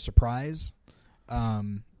kind of a surprise.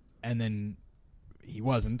 and then he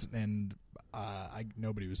wasn't, and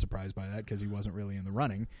nobody was surprised by that because he wasn't really in the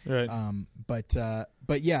running. Right.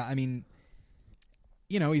 But yeah, I mean,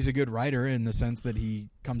 he's a good writer in the sense that he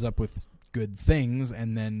comes up with good things,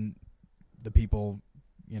 and then the people,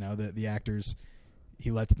 the actors,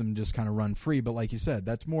 he lets them just kind of run free. But like you said,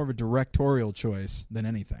 that's more of a directorial choice than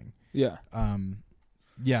anything. Yeah.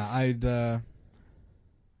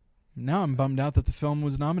 Now I'm bummed out that the film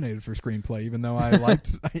was nominated for screenplay, even though I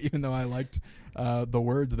liked the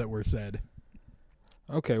words that were said.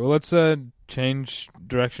 Okay, well, let's change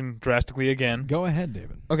direction drastically again. Go ahead,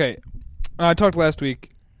 David. Okay, I talked last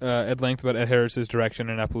week at length about Ed Harris's direction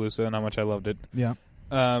in Appaloosa and how much I loved it. Yeah.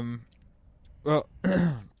 Well,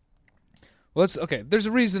 okay. There's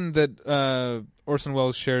a reason that Orson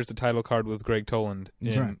Welles shares the title card with Greg Toland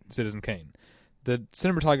in Citizen Kane. The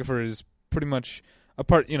cinematographer is pretty much a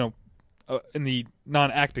part, in the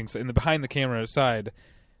non-acting, in the behind-the-camera side,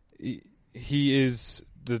 he is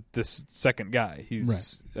the second guy.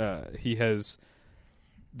 He's he has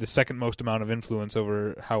the second most amount of influence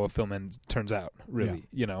over how a film turns out. Really,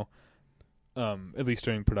 at least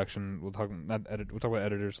during production. We'll talk about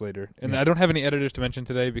editors later, and I don't have any editors to mention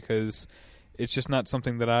today because it's just not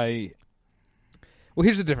something that I. Well,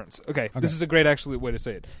 here's the difference. Okay, this is a great actually way to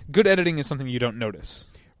say it. Good editing is something you don't notice.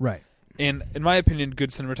 Right. And in my opinion,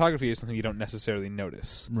 good cinematography is something you don't necessarily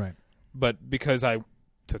notice. Right. But because I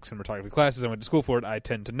took cinematography classes, I went to school for it, I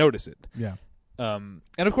tend to notice it. Yeah. And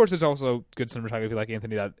of course, there's also good cinematography like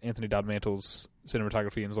Anthony Dodd Mantle's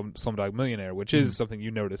cinematography in Slumdog Millionaire, which is something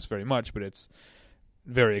you notice very much, but it's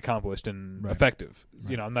very accomplished and effective.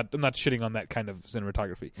 Right. I'm not shitting on that kind of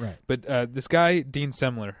cinematography. Right. But this guy Dean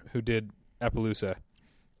Semler, who did Appaloosa,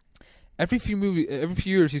 every few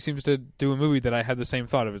years he seems to do a movie that I had the same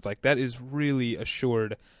thought of. It's like, that is really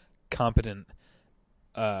assured, competent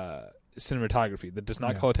cinematography that does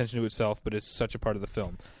not call attention to itself, but is such a part of the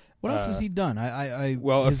film. What else has he done?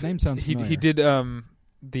 His name sounds familiar. He did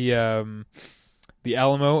the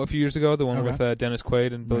Alamo a few years ago, the one with Dennis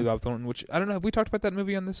Quaid and Billy Bob Thornton. Which I don't know. Have we talked about that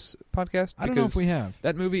movie on this podcast? I don't know if we have.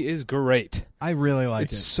 That movie is great. I really like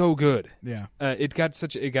it. It's so good. Yeah. It had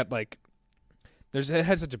such a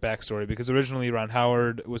backstory because originally Ron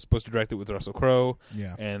Howard was supposed to direct it with Russell Crowe.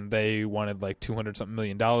 Yeah. And they wanted like $200-something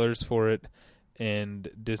million for it, and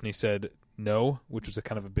Disney said no, which was a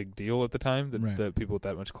kind of a big deal at the time. The people with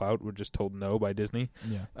that much clout were just told no by Disney.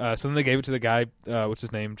 Yeah. So then they gave it to the guy, what's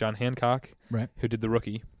his name, John Hancock, who did The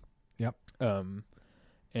Rookie. Yep. And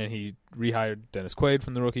he rehired Dennis Quaid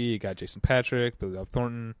from The Rookie. He got Jason Patric, Billy Bob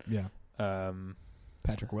Thornton. Yeah.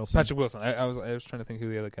 Patrick Wilson. I was trying to think who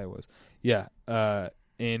the other guy was. Yeah.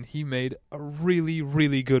 And he made a really,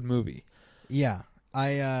 really good movie. Yeah.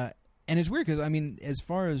 And it's weird because, as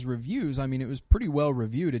far as reviews, it was pretty well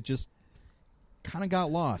reviewed. It just kind of got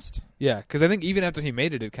lost. Yeah, because I think even after he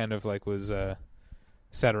made it, it kind of like was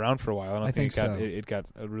sat around for a while. I don't think it got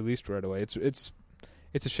released right away. It's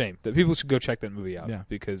a shame that people should go check that movie out. Yeah.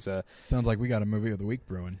 Because sounds like we got a movie of the week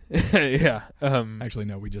brewing. Yeah. Actually,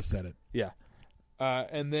 no, we just said it. Yeah.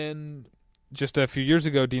 And then just a few years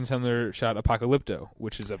ago, Dean Semler shot Apocalypto,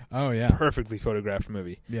 which is a perfectly photographed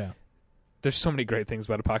movie. Yeah. There's so many great things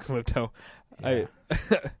about Apocalypto. Yeah.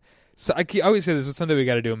 I always say this, but someday we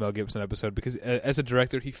got to do a Mel Gibson episode because as a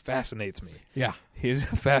director, he fascinates me. Yeah, he's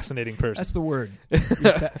a fascinating person. That's the word.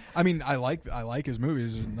 I like his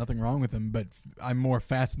movies. There's nothing wrong with him, but I'm more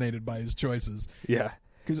fascinated by his choices. Yeah,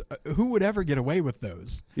 because who would ever get away with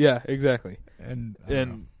those? Yeah, exactly. And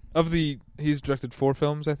he's directed 4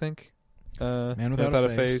 films, I think. Man Without a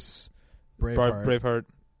Face, Braveheart,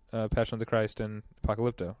 Passion of the Christ, and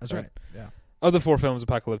Apocalypto. That's right. Yeah. Of the 4 films,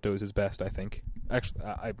 Apocalypto is his best, I think. Actually,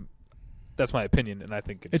 that's my opinion, and I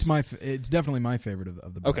think it's definitely my favorite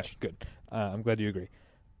of the bunch. Okay, good. I'm glad you agree.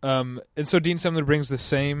 And so Dean Semler brings the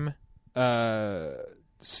same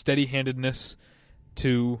steady-handedness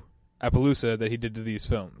to Appaloosa that he did to these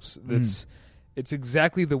films. It's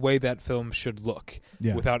exactly the way that film should look,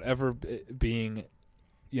 without ever being,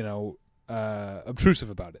 obtrusive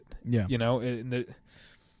about it. Yeah.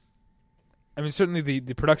 Certainly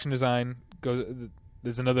the production design goes.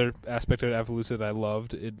 There's another aspect of Appaloosa that I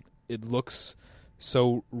loved. It looks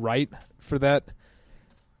so right for that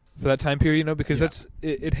time period, because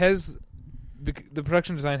it has the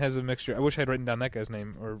production design has a mixture. I wish I had written down that guy's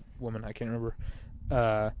name or woman. I can't remember.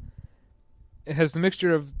 It has the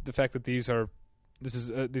mixture of the fact that these are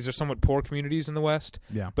somewhat poor communities in the West.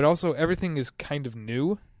 Yeah. But also everything is kind of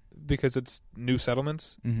new because it's new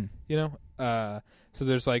settlements. Mm-hmm. So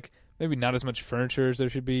there's like maybe not as much furniture as there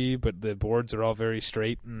should be, but the boards are all very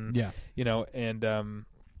straight and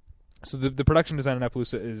So the production design in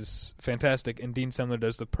Appaloosa is fantastic, and Dean Semler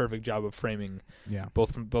does the perfect job of framing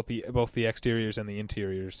both the exteriors and the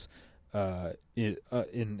interiors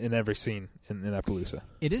in every scene in Appaloosa.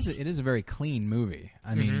 It is a very clean movie.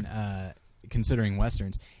 I mean, considering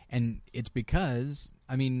westerns, and it's because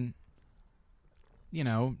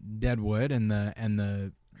Deadwood and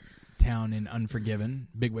the town in Unforgiven,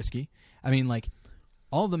 Big Whiskey. I mean, like,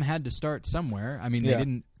 all of them had to start somewhere. I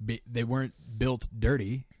mean, they weren't built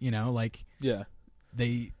dirty, But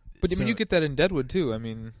you get that in Deadwood too. I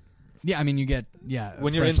mean, you get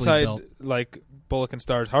when you're inside built. Like Bullock and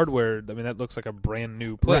Starr's Hardware. I mean, that looks like a brand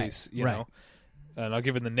new place, you know. And I'll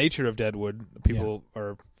give it the nature of Deadwood. People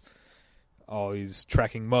are always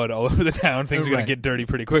tracking mud all over the town. Things are going to get dirty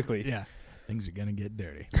pretty quickly. Yeah. Things are going to get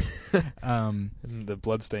dirty. And the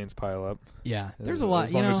bloodstains pile up. Yeah. There's a lot.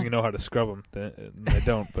 As long as you know how to scrub them. They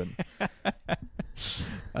don't, but...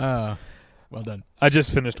 well done. I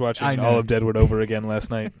just finished watching all of Deadwood over again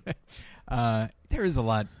last night. There is a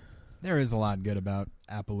lot good about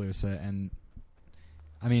Appaloosa, and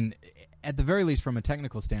I mean, at the very least, from a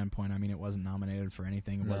technical standpoint, I mean, it wasn't nominated for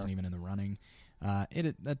anything. It wasn't even in the running.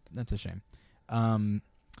 That's a shame.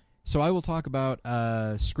 So I will talk about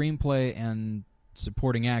screenplay and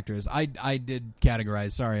supporting actors. I did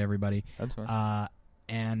categorize. Sorry, everybody. That's fine.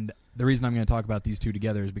 And the reason I'm going to talk about these two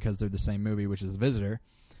together is because they're the same movie, which is The Visitor.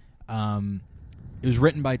 It was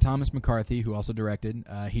written by Thomas McCarthy, who also directed.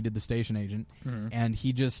 He did The Station Agent. And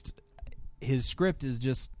his script is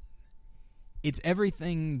just, it's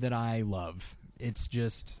everything that I love. It's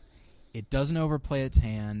just, it doesn't overplay its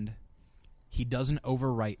hand. He doesn't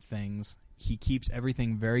overwrite things. He keeps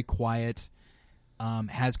everything very quiet.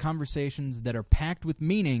 Has conversations that are packed with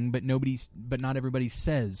meaning, but not everybody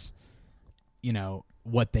says,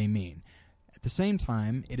 what they mean. At the same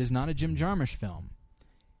time, it is not a Jim Jarmusch film,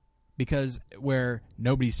 because where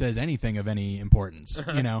nobody says anything of any importance.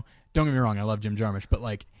 Don't get me wrong, I love Jim Jarmusch, but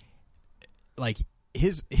like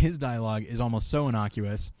his dialogue is almost so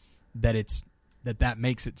innocuous that that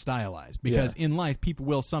makes it stylized, because in life people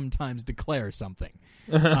will sometimes declare something.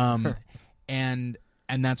 And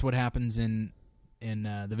that's what happens in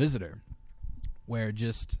The Visitor, where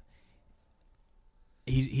just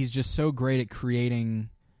he's just so great at creating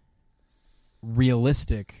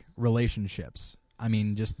realistic relationships. I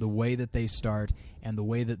mean, just the way that they start and the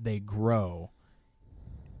way that they grow,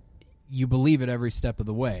 you believe it every step of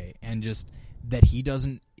the way, and just that he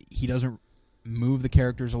doesn't move the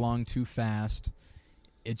characters along too fast.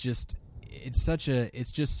 It's just such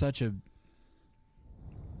a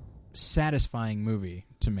satisfying movie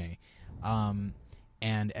to me.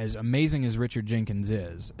 And as amazing as Richard Jenkins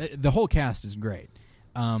is, the whole cast is great.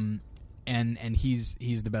 And he's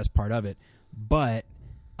the best part of it. But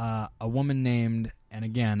a woman named, and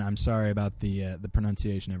again, I'm sorry about the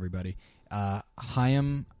pronunciation, everybody,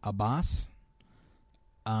 Hayam Abbas.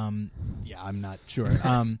 I'm not sure.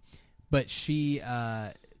 But she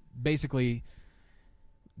basically,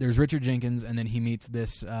 there's Richard Jenkins, and then he meets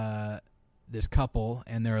this couple,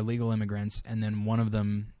 and they're illegal immigrants, and then one of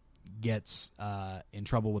them gets in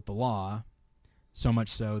trouble with the law, so much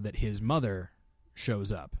so that his mother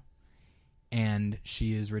shows up, and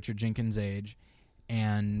she is Richard Jenkins' age,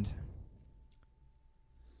 and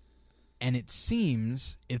it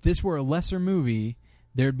seems if this were a lesser movie,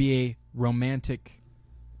 there'd be a romantic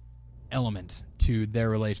element to their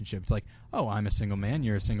relationship. It's like, oh, I'm a single man,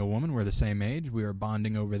 you're a single woman, we're the same age, we are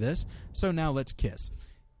bonding over this, so now let's kiss.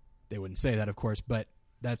 They wouldn't say that, of course, but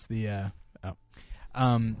that's the...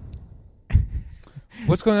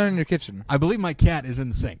 What's going on in your kitchen? I believe my cat is in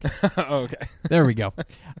the sink. Oh, okay. There we go.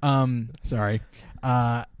 Sorry.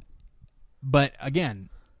 But again,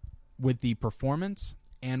 with the performance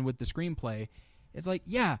and with the screenplay, it's like,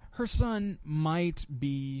 yeah, her son might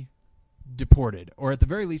be deported, or at the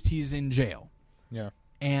very least he's in jail. Yeah.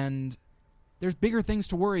 And there's bigger things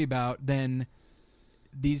to worry about than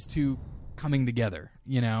these two coming together.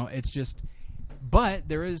 It's just, but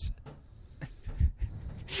there is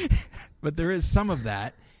some of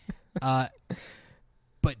that,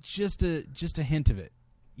 but just a hint of it,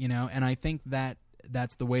 and I think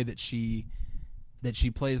that's the way that she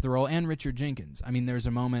plays the role. And Richard Jenkins, I mean, there's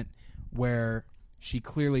a moment where she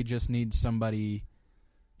clearly just needs somebody,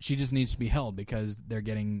 she just needs to be held because they're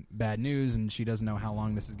getting bad news, and she doesn't know how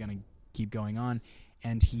long this is going to keep going on,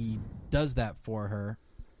 and he does that for her,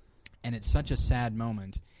 and it's such a sad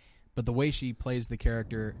moment, but the way she plays the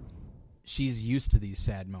character, she's used to these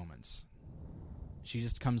sad moments. She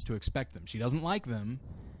just comes to expect them. She doesn't like them,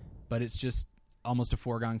 but it's just almost a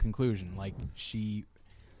foregone conclusion. Like,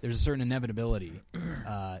 there's a certain inevitability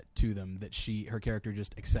to them that her character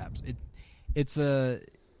just accepts. It's a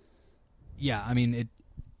yeah, I mean,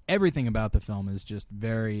 everything about the film is just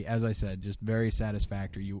very, as I said, just very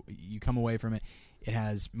satisfactory. You come away from it. It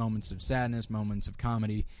has moments of sadness, moments of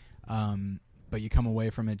comedy, but you come away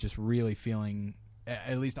from it just really feeling.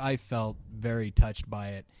 At least I felt very touched by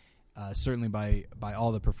it. Certainly by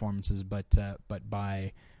all the performances, but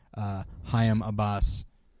by Hayam Abbas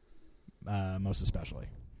most especially.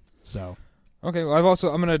 So okay, well,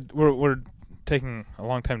 we're taking a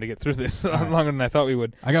long time to get through this, longer than I thought we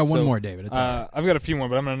would. I got one more, David. It's all right. I've got a few more,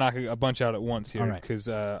 but I'm going to knock a bunch out at once here because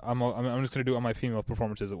I'm just going to do all my female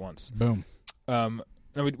performances at once. Boom. Now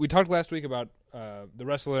we talked last week about The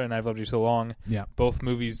Wrestler and I've Loved You So Long. Yeah. Both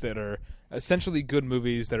movies that are essentially good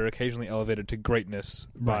movies that are occasionally elevated to greatness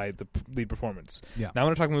by the lead performance. Yeah. Now I'm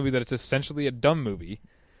going to talk about a movie that it's essentially a dumb movie,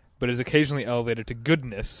 but is occasionally elevated to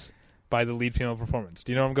goodness by the lead female performance.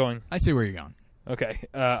 Do you know where I'm going? I see where you're going. Okay.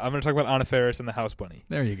 I'm going to talk about Anna Faris and the House Bunny.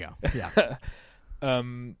 There you go. Yeah.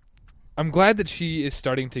 I'm glad that she is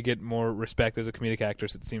starting to get more respect as a comedic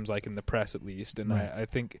actress, it seems like, in the press at least. And I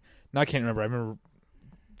think now I can't remember. I remember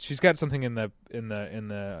she's got something in the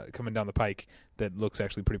coming down the pike that looks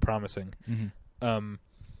actually pretty promising. Mm-hmm.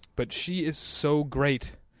 But she is so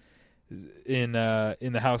great in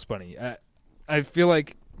the House Bunny. I feel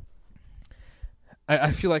like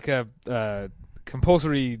a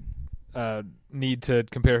compulsory need to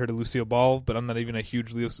compare her to Lucille Ball, but I'm not even a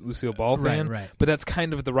huge Lucille Ball fan. Right. But that's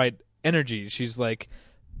kind of the right energy. She's like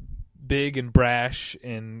big and brash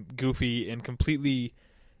and goofy and completely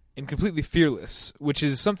fearless, which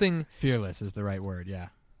is something. Fearless is the right word. Yeah.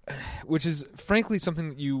 Which is frankly something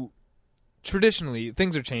that you traditionally,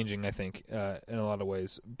 things are changing, I think, in a lot of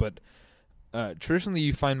ways, but traditionally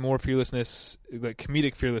you find more fearlessness, like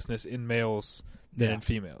comedic fearlessness, in males than in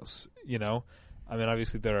females. You know, I mean,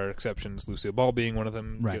 obviously there are exceptions. Lucille Ball being one of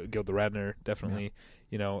them. Right. Gilda Radner, definitely. Yeah.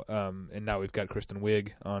 You know, and now we've got Kristen Wiig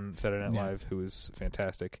on Saturday Night Live, who is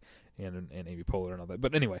fantastic, and Amy Poehler and all that.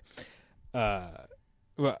 But anyway,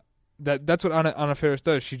 well, that's what Anna Faris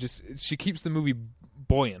does. She keeps the movie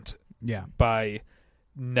buoyant. Yeah. By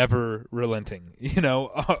never relenting. You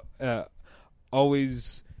know,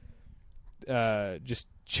 always just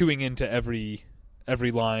chewing into every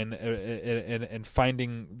line and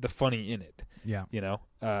finding the funny in it. Yeah. You know,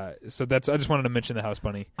 so I just wanted to mention the House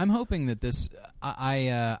Bunny. I'm hoping that this.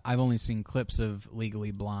 I've only seen clips of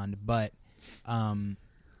Legally Blonde, but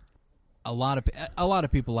a lot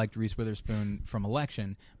of people liked Reese Witherspoon from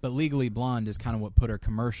Election, but Legally Blonde is kind of what put her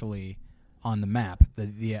commercially on the map.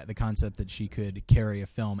 The concept that she could carry a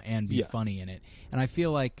film and be funny in it, and I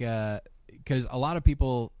feel like because a lot of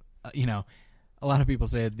people, a lot of people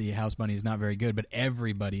say that the House Bunny is not very good, but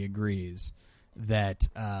everybody agrees that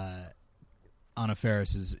Anna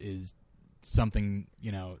Faris is something,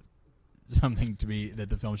 something to be, that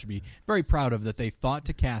the film should be very proud of, that they thought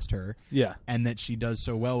to cast her, and that she does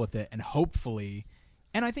so well with it, and hopefully,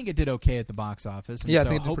 and I think it did okay at the box office, and I so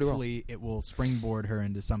think it did hopefully it will springboard her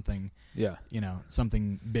into something,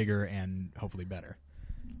 something bigger and hopefully better.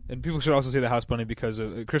 And people should also see the House Bunny because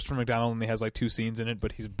Christopher McDonald only has like 2 scenes in it,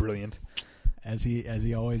 but he's brilliant, as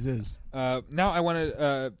he always is. Now I want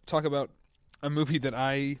to talk about a movie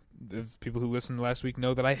that people who listened last week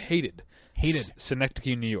know that I hated.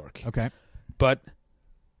 Synecdoche, New York. Okay. But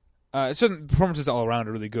certain performances all around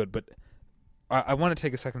are really good, but I want to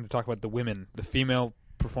take a second to talk about the female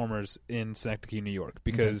performers in Synecdoche, New York,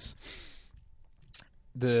 because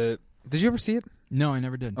did you ever see it? No, I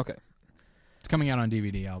never did. Okay. It's coming out on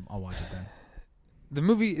DVD. I'll watch it then. The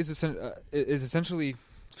movie is essentially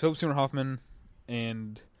Philip Seymour Hoffman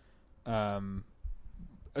and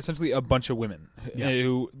essentially a bunch of women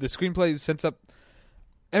who the screenplay sets up.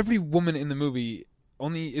 Every woman in the movie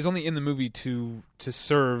is only in the movie to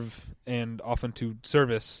serve and often to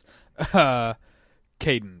service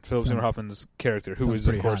Caden, Philip Seymour Hoffman's character, who is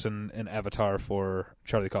of course an avatar for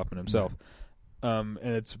Charlie Kaufman himself. And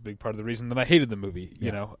it's a big part of the reason that I hated the movie,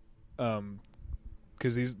 you know,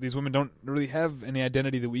 because these women don't really have any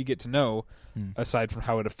identity that we get to know aside from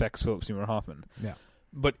how it affects Philip Seymour Hoffman. Yeah.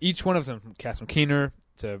 But each one of them, from Catherine Keener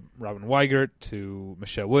to Robin Weigert to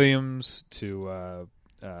Michelle Williams to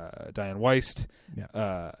Diane Weist,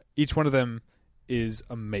 each one of them is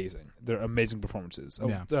amazing. They're amazing performances.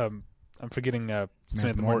 I'm forgetting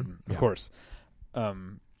Samantha Morton, of course.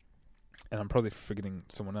 And I'm probably forgetting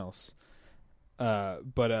someone else.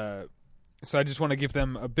 So I just want to give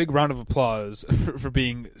them a big round of applause for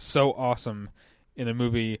being so awesome in a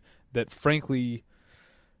movie that, frankly,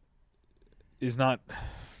 is not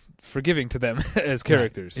forgiving to them as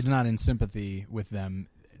characters. It's not in sympathy with them.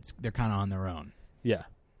 They're kind of on their own. Yeah.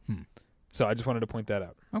 So I just wanted to point that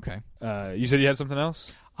out. Okay. You said you had something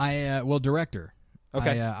else? Director.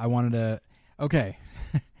 Okay. I wanted to, Okay.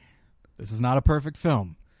 This is not a perfect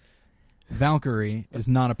film. Valkyrie is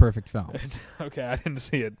not a perfect film. Okay, I didn't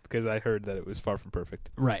see it because I heard that it was far from perfect.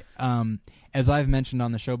 Right. As I've mentioned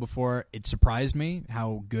on the show before, it surprised me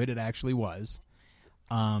how good it actually was.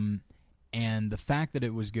 And the fact that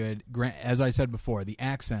it was good, as I said before, the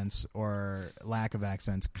accents or lack of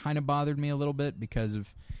accents kind of bothered me a little bit because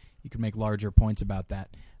of you could make larger points about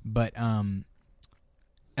that. But and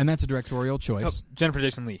that's a directorial choice. Oh, Jennifer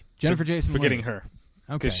Jason Leigh. Forgetting her.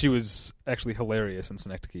 Okay. Because she was actually hilarious in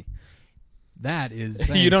Synecdoche. That is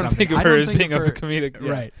you don't something. think of her as being of the comedic.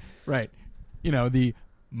 Yeah. Right. You know, the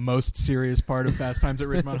most serious part of Fast Times at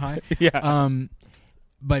Ridgemont High. Yeah.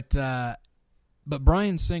 But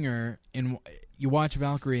Bryan Singer, you watch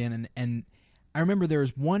Valkyrie, and I remember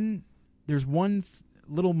there's one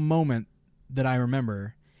little moment that I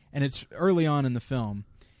remember, and it's early on in the film,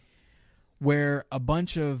 where a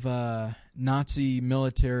bunch of Nazi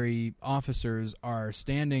military officers are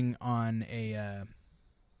standing on a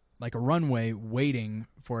runway waiting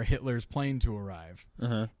for Hitler's plane to arrive.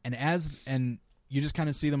 Uh-huh. And you just kind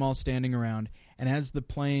of see them all standing around, and as the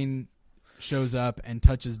plane shows up and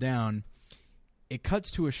touches down, it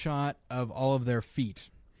cuts to a shot of all of their feet,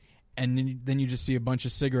 and then you just see a bunch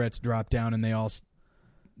of cigarettes drop down, and they all,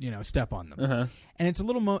 step on them. Uh-huh. And it's a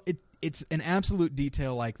little it's an absolute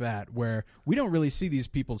detail like that where we don't really see these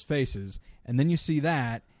people's faces, and then you see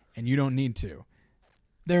that, and you don't need to.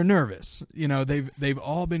 They're nervous. They've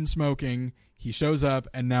all been smoking. He shows up,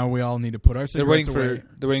 and now we all need to put our cigarettes away.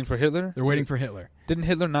 They're waiting for Hitler? They're waiting for Hitler. Didn't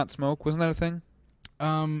Hitler not smoke? Wasn't that a thing?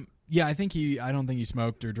 Yeah, I don't think he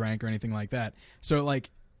smoked or drank or anything like that. So,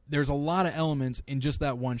 there's a lot of elements in just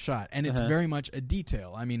that one shot, and it's very much a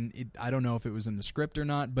detail. I mean, I don't know if it was in the script or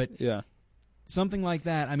not, but something like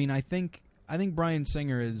that. I mean, I think Bryan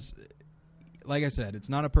Singer is, like I said, it's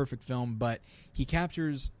not a perfect film, but he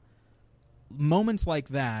captures moments like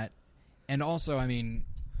that, and also, I mean,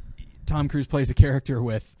 Tom Cruise plays a character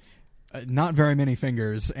with not very many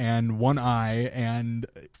fingers and one eye, and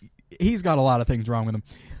he's got a lot of things wrong with him,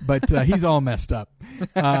 but he's all messed up.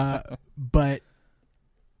 But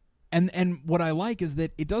what I like is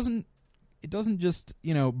that it doesn't just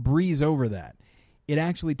breeze over that. It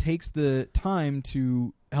actually takes the time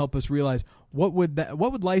to help us realize what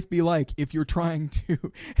would life be like if you're trying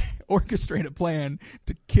to orchestrate a plan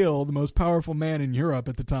to kill the most powerful man in Europe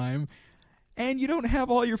at the time, and you don't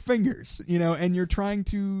have all your fingers, and you're trying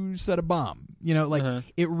to set a bomb.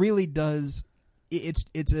 It really does.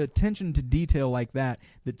 It's attention to detail like that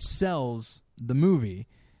sells the movie,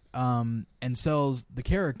 and sells the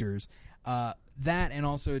characters. That, and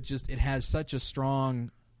also it has such a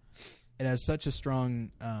strong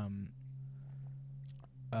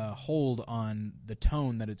hold on the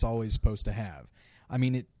tone that it's always supposed to have. I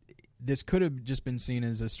mean, this could have just been seen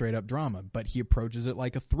as a straight up drama, but he approaches it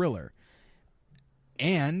like a thriller.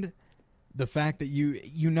 And the fact that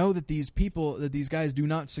you know that these guys do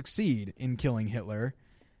not succeed in killing Hitler,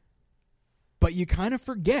 but you kind of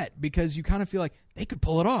forget because you kind of feel like they could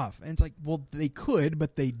pull it off. And it's like, well, they could,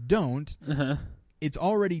 but they don't. Uh-huh. It's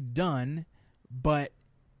already done, but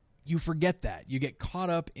you forget that. You get caught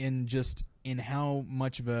up in how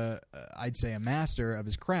much of I'd say a master of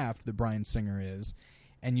his craft that Bryan Singer is,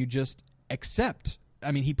 and you just accept.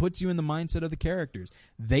 I mean, he puts you in the mindset of the characters.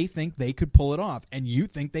 They think they could pull it off, and you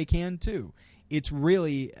think they can too. It's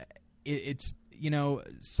really,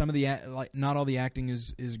 some of the not all the acting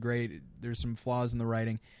is great. There's some flaws in the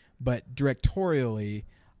writing, but directorially,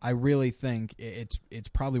 I really think it's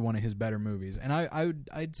probably one of his better movies. And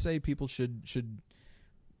I'd say people should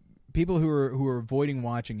people who are avoiding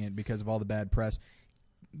watching it because of all the bad press,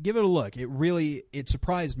 give it a look. It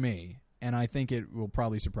surprised me, and I think it will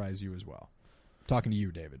probably surprise you as well. Talking to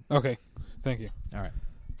you, David. Okay, thank you. All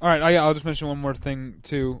right. I'll just mention one more thing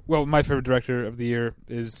too. Well, my favorite director of the year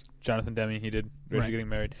is Jonathan Demme. He did Rachel Getting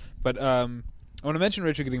Married, but I want to mention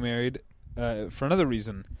Rachel Getting Married for another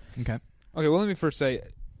reason. Okay. Well, let me first say,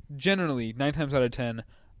 generally, 9 times out of 10,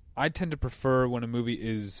 I tend to prefer when a movie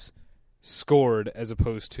is scored as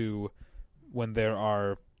opposed to when there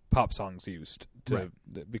are pop songs used.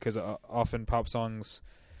 Because often pop songs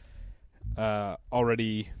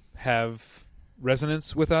already have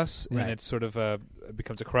resonance with us, and it's sort of it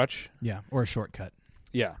becomes a crutch. Yeah, or a shortcut.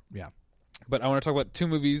 Yeah. Yeah. But I want to talk about 2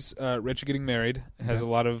 movies. Rachel Getting Married has a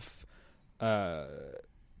lot of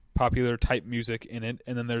popular type music in it,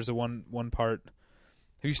 and then there's one part.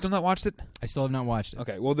 Have you still not watched it? I still have not watched it.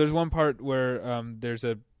 Okay. Well, there's one part where there's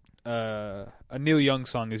a Neil Young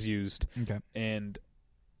song is used. Okay. And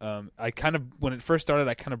I kind of, when it first started,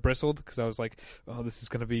 I kind of bristled because I was like, "Oh, this is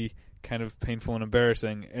going to be kind of painful and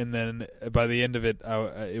embarrassing." And then by the end of it,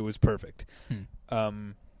 it was perfect.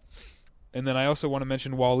 And then I also want to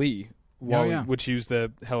mention Wall-E, which used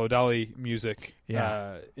the Hello Dolly music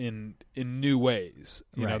in new ways.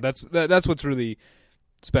 You know, that's what's really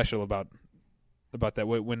special about that.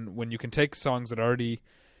 When you can take songs that already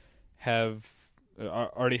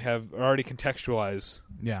contextualize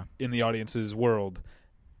in the audience's world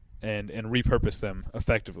and repurpose them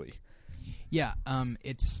effectively. Yeah,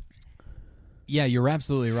 you're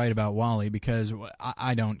absolutely right about Wall-E, because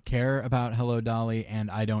I don't care about Hello Dolly,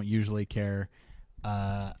 and I don't usually care.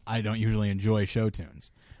 I don't usually enjoy show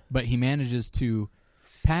tunes, but he manages to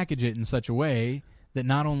package it in such a way that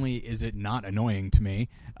not only is it not annoying to me,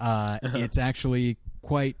 it's actually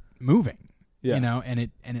quite moving. You know, and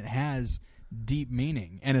it has deep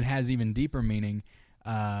meaning, and it has even deeper meaning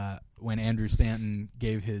when Andrew Stanton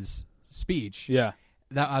gave his speech.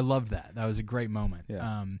 I loved that. That was a great moment.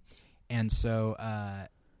 And so I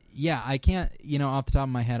can't, off the top of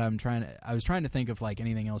my head, I was trying to think of like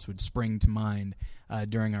anything else would spring to mind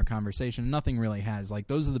during our conversation. Nothing really has. Like,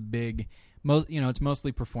 those are the big, it's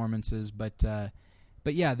mostly performances, but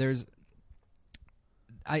yeah, there's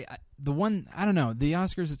the one, I don't know, the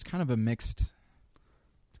Oscars, it's kind of a mixed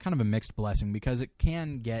blessing, because it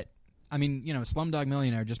can get, Slumdog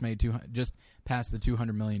Millionaire just passed the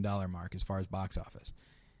 $200 million mark as far as box office.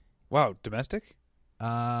 Wow, domestic?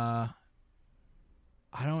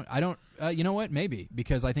 I don't. You know what? Maybe,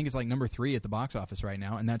 because I think it's like number 3 at the box office right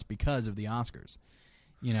now, and that's because of the Oscars.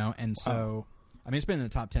 And so, it's been in the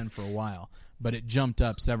top 10 for a while, but it jumped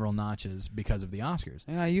up several notches because of the Oscars.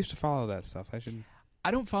 Yeah, I used to follow that stuff. I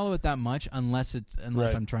don't follow it that much unless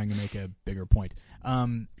I'm trying to make a bigger point.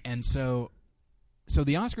 And so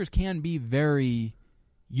the Oscars can be very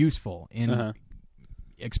useful in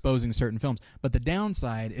exposing certain films, but the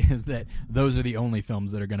downside is that those are the only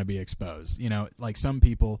films that are going to be exposed. Like, some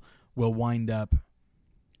people will wind up,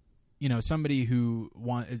 somebody who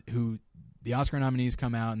the Oscar nominees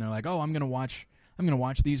come out and they're like, "Oh, I'm going to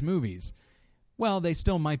watch these movies." Well, they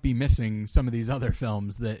still might be missing some of these other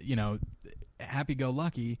films that,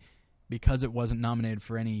 happy-go-lucky, because it wasn't nominated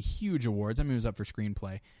for any huge awards. It was up for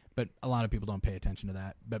screenplay, but a lot of people don't pay attention to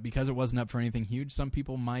that. But because it wasn't up for anything huge, some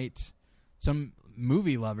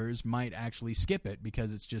movie lovers might actually skip it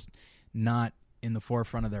because it's just not in the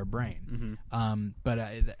forefront of their brain. But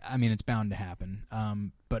it's bound to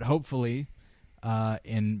happen. But hopefully,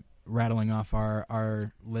 in rattling off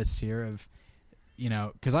our list here of,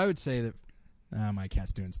 because I would say that my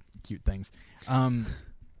cat's doing cute things.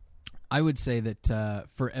 I would say that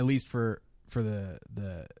for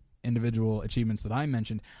the individual achievements that I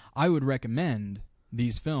mentioned, I would recommend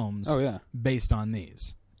these films. Based on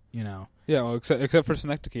these. Yeah, well, except for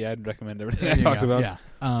Synecdoche, I'd recommend everything I talked about. Yeah,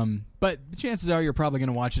 but the chances are you're probably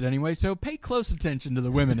going to watch it anyway, so pay close attention to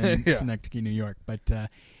the women in Synecdoche, New York. But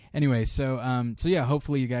anyway, so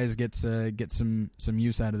hopefully you guys get some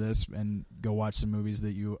use out of this and go watch some movies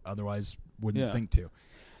that you otherwise wouldn't think to.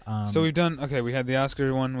 So we've done, we had the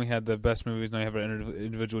Oscar one, we had the best movies, now we have our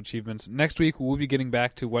individual achievements. Next week, we'll be getting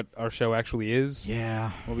back to what our show actually is.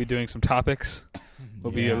 Yeah. We'll be doing some topics.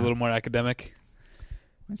 We'll be a little more academic.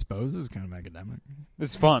 I suppose it's kind of academic.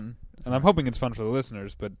 It's fun, and I'm hoping it's fun for the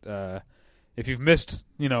listeners, but if you've missed,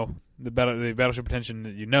 the Battleship Pretension,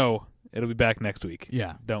 it'll be back next week.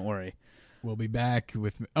 Yeah. Don't worry. We'll be back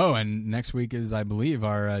with... Oh, and next week is, I believe,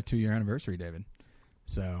 our 2-year anniversary, David.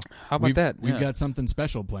 So how about that? We've got something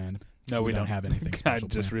special planned. No, we don't have anything special I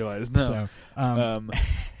just planned. realized. No. So,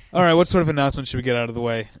 all right, what sort of announcement should we get out of the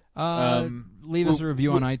way? Leave us a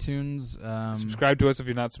review on iTunes. Subscribe to us if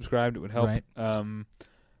you're not subscribed. It would help. Right.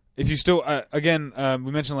 If you still,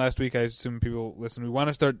 we mentioned last week, I assume people listen, we want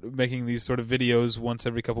to start making these sort of videos once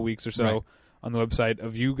every couple weeks or so on the website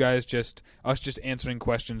of you guys just answering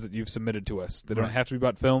questions that you've submitted to us. They don't have to be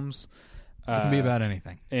about films. It can be about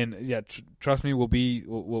anything. And trust me,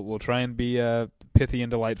 we'll try and be pithy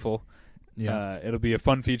and delightful. Yeah, it'll be a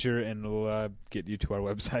fun feature, and we'll get you to our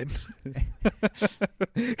website.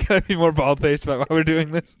 Can I be more bald-faced about why we're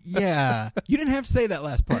doing this? Yeah, you didn't have to say that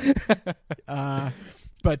last part.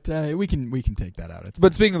 But we can take that out.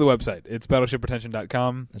 But speaking of the website, it's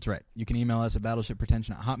battleshippretension.com. That's right. You can email us at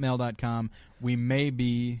battleshippretension@hotmail.com. We may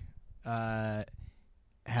be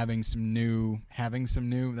having some new.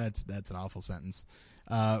 That's an awful sentence.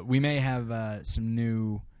 We may have some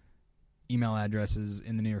new email addresses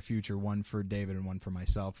in the near future, one for David and one for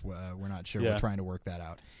myself. We're not sure. Yeah. We're trying to work that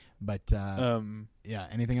out. But, yeah,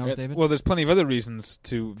 anything else, David? Well, there's plenty of other reasons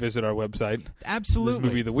to visit our website. Absolutely. There's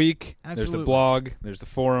Movie of the Week. Absolutely. There's the blog. There's the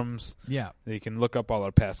forums. Yeah. You can look up all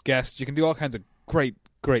our past guests. You can do all kinds of great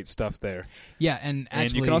stuff there. Yeah, and actually...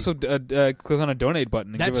 And you can also click on a donate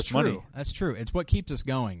button and give us money. That's true. It's what keeps us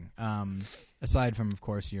going, aside from, of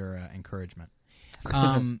course, your encouragement.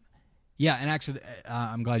 Yeah, and actually,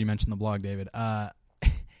 I'm glad you mentioned the blog, David.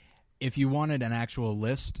 If you wanted an actual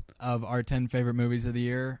list of our 10 favorite movies of the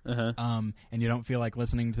year, and you don't feel like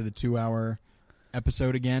listening to the 2-hour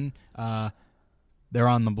episode again, they're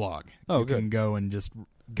on the blog. Oh, you good. can go and just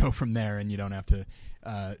go from there, and you don't have to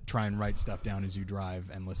try and write stuff down as you drive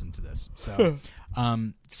and listen to this. So,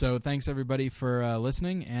 so thanks everybody for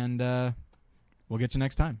listening, and we'll get you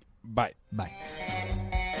next time. Bye. Bye.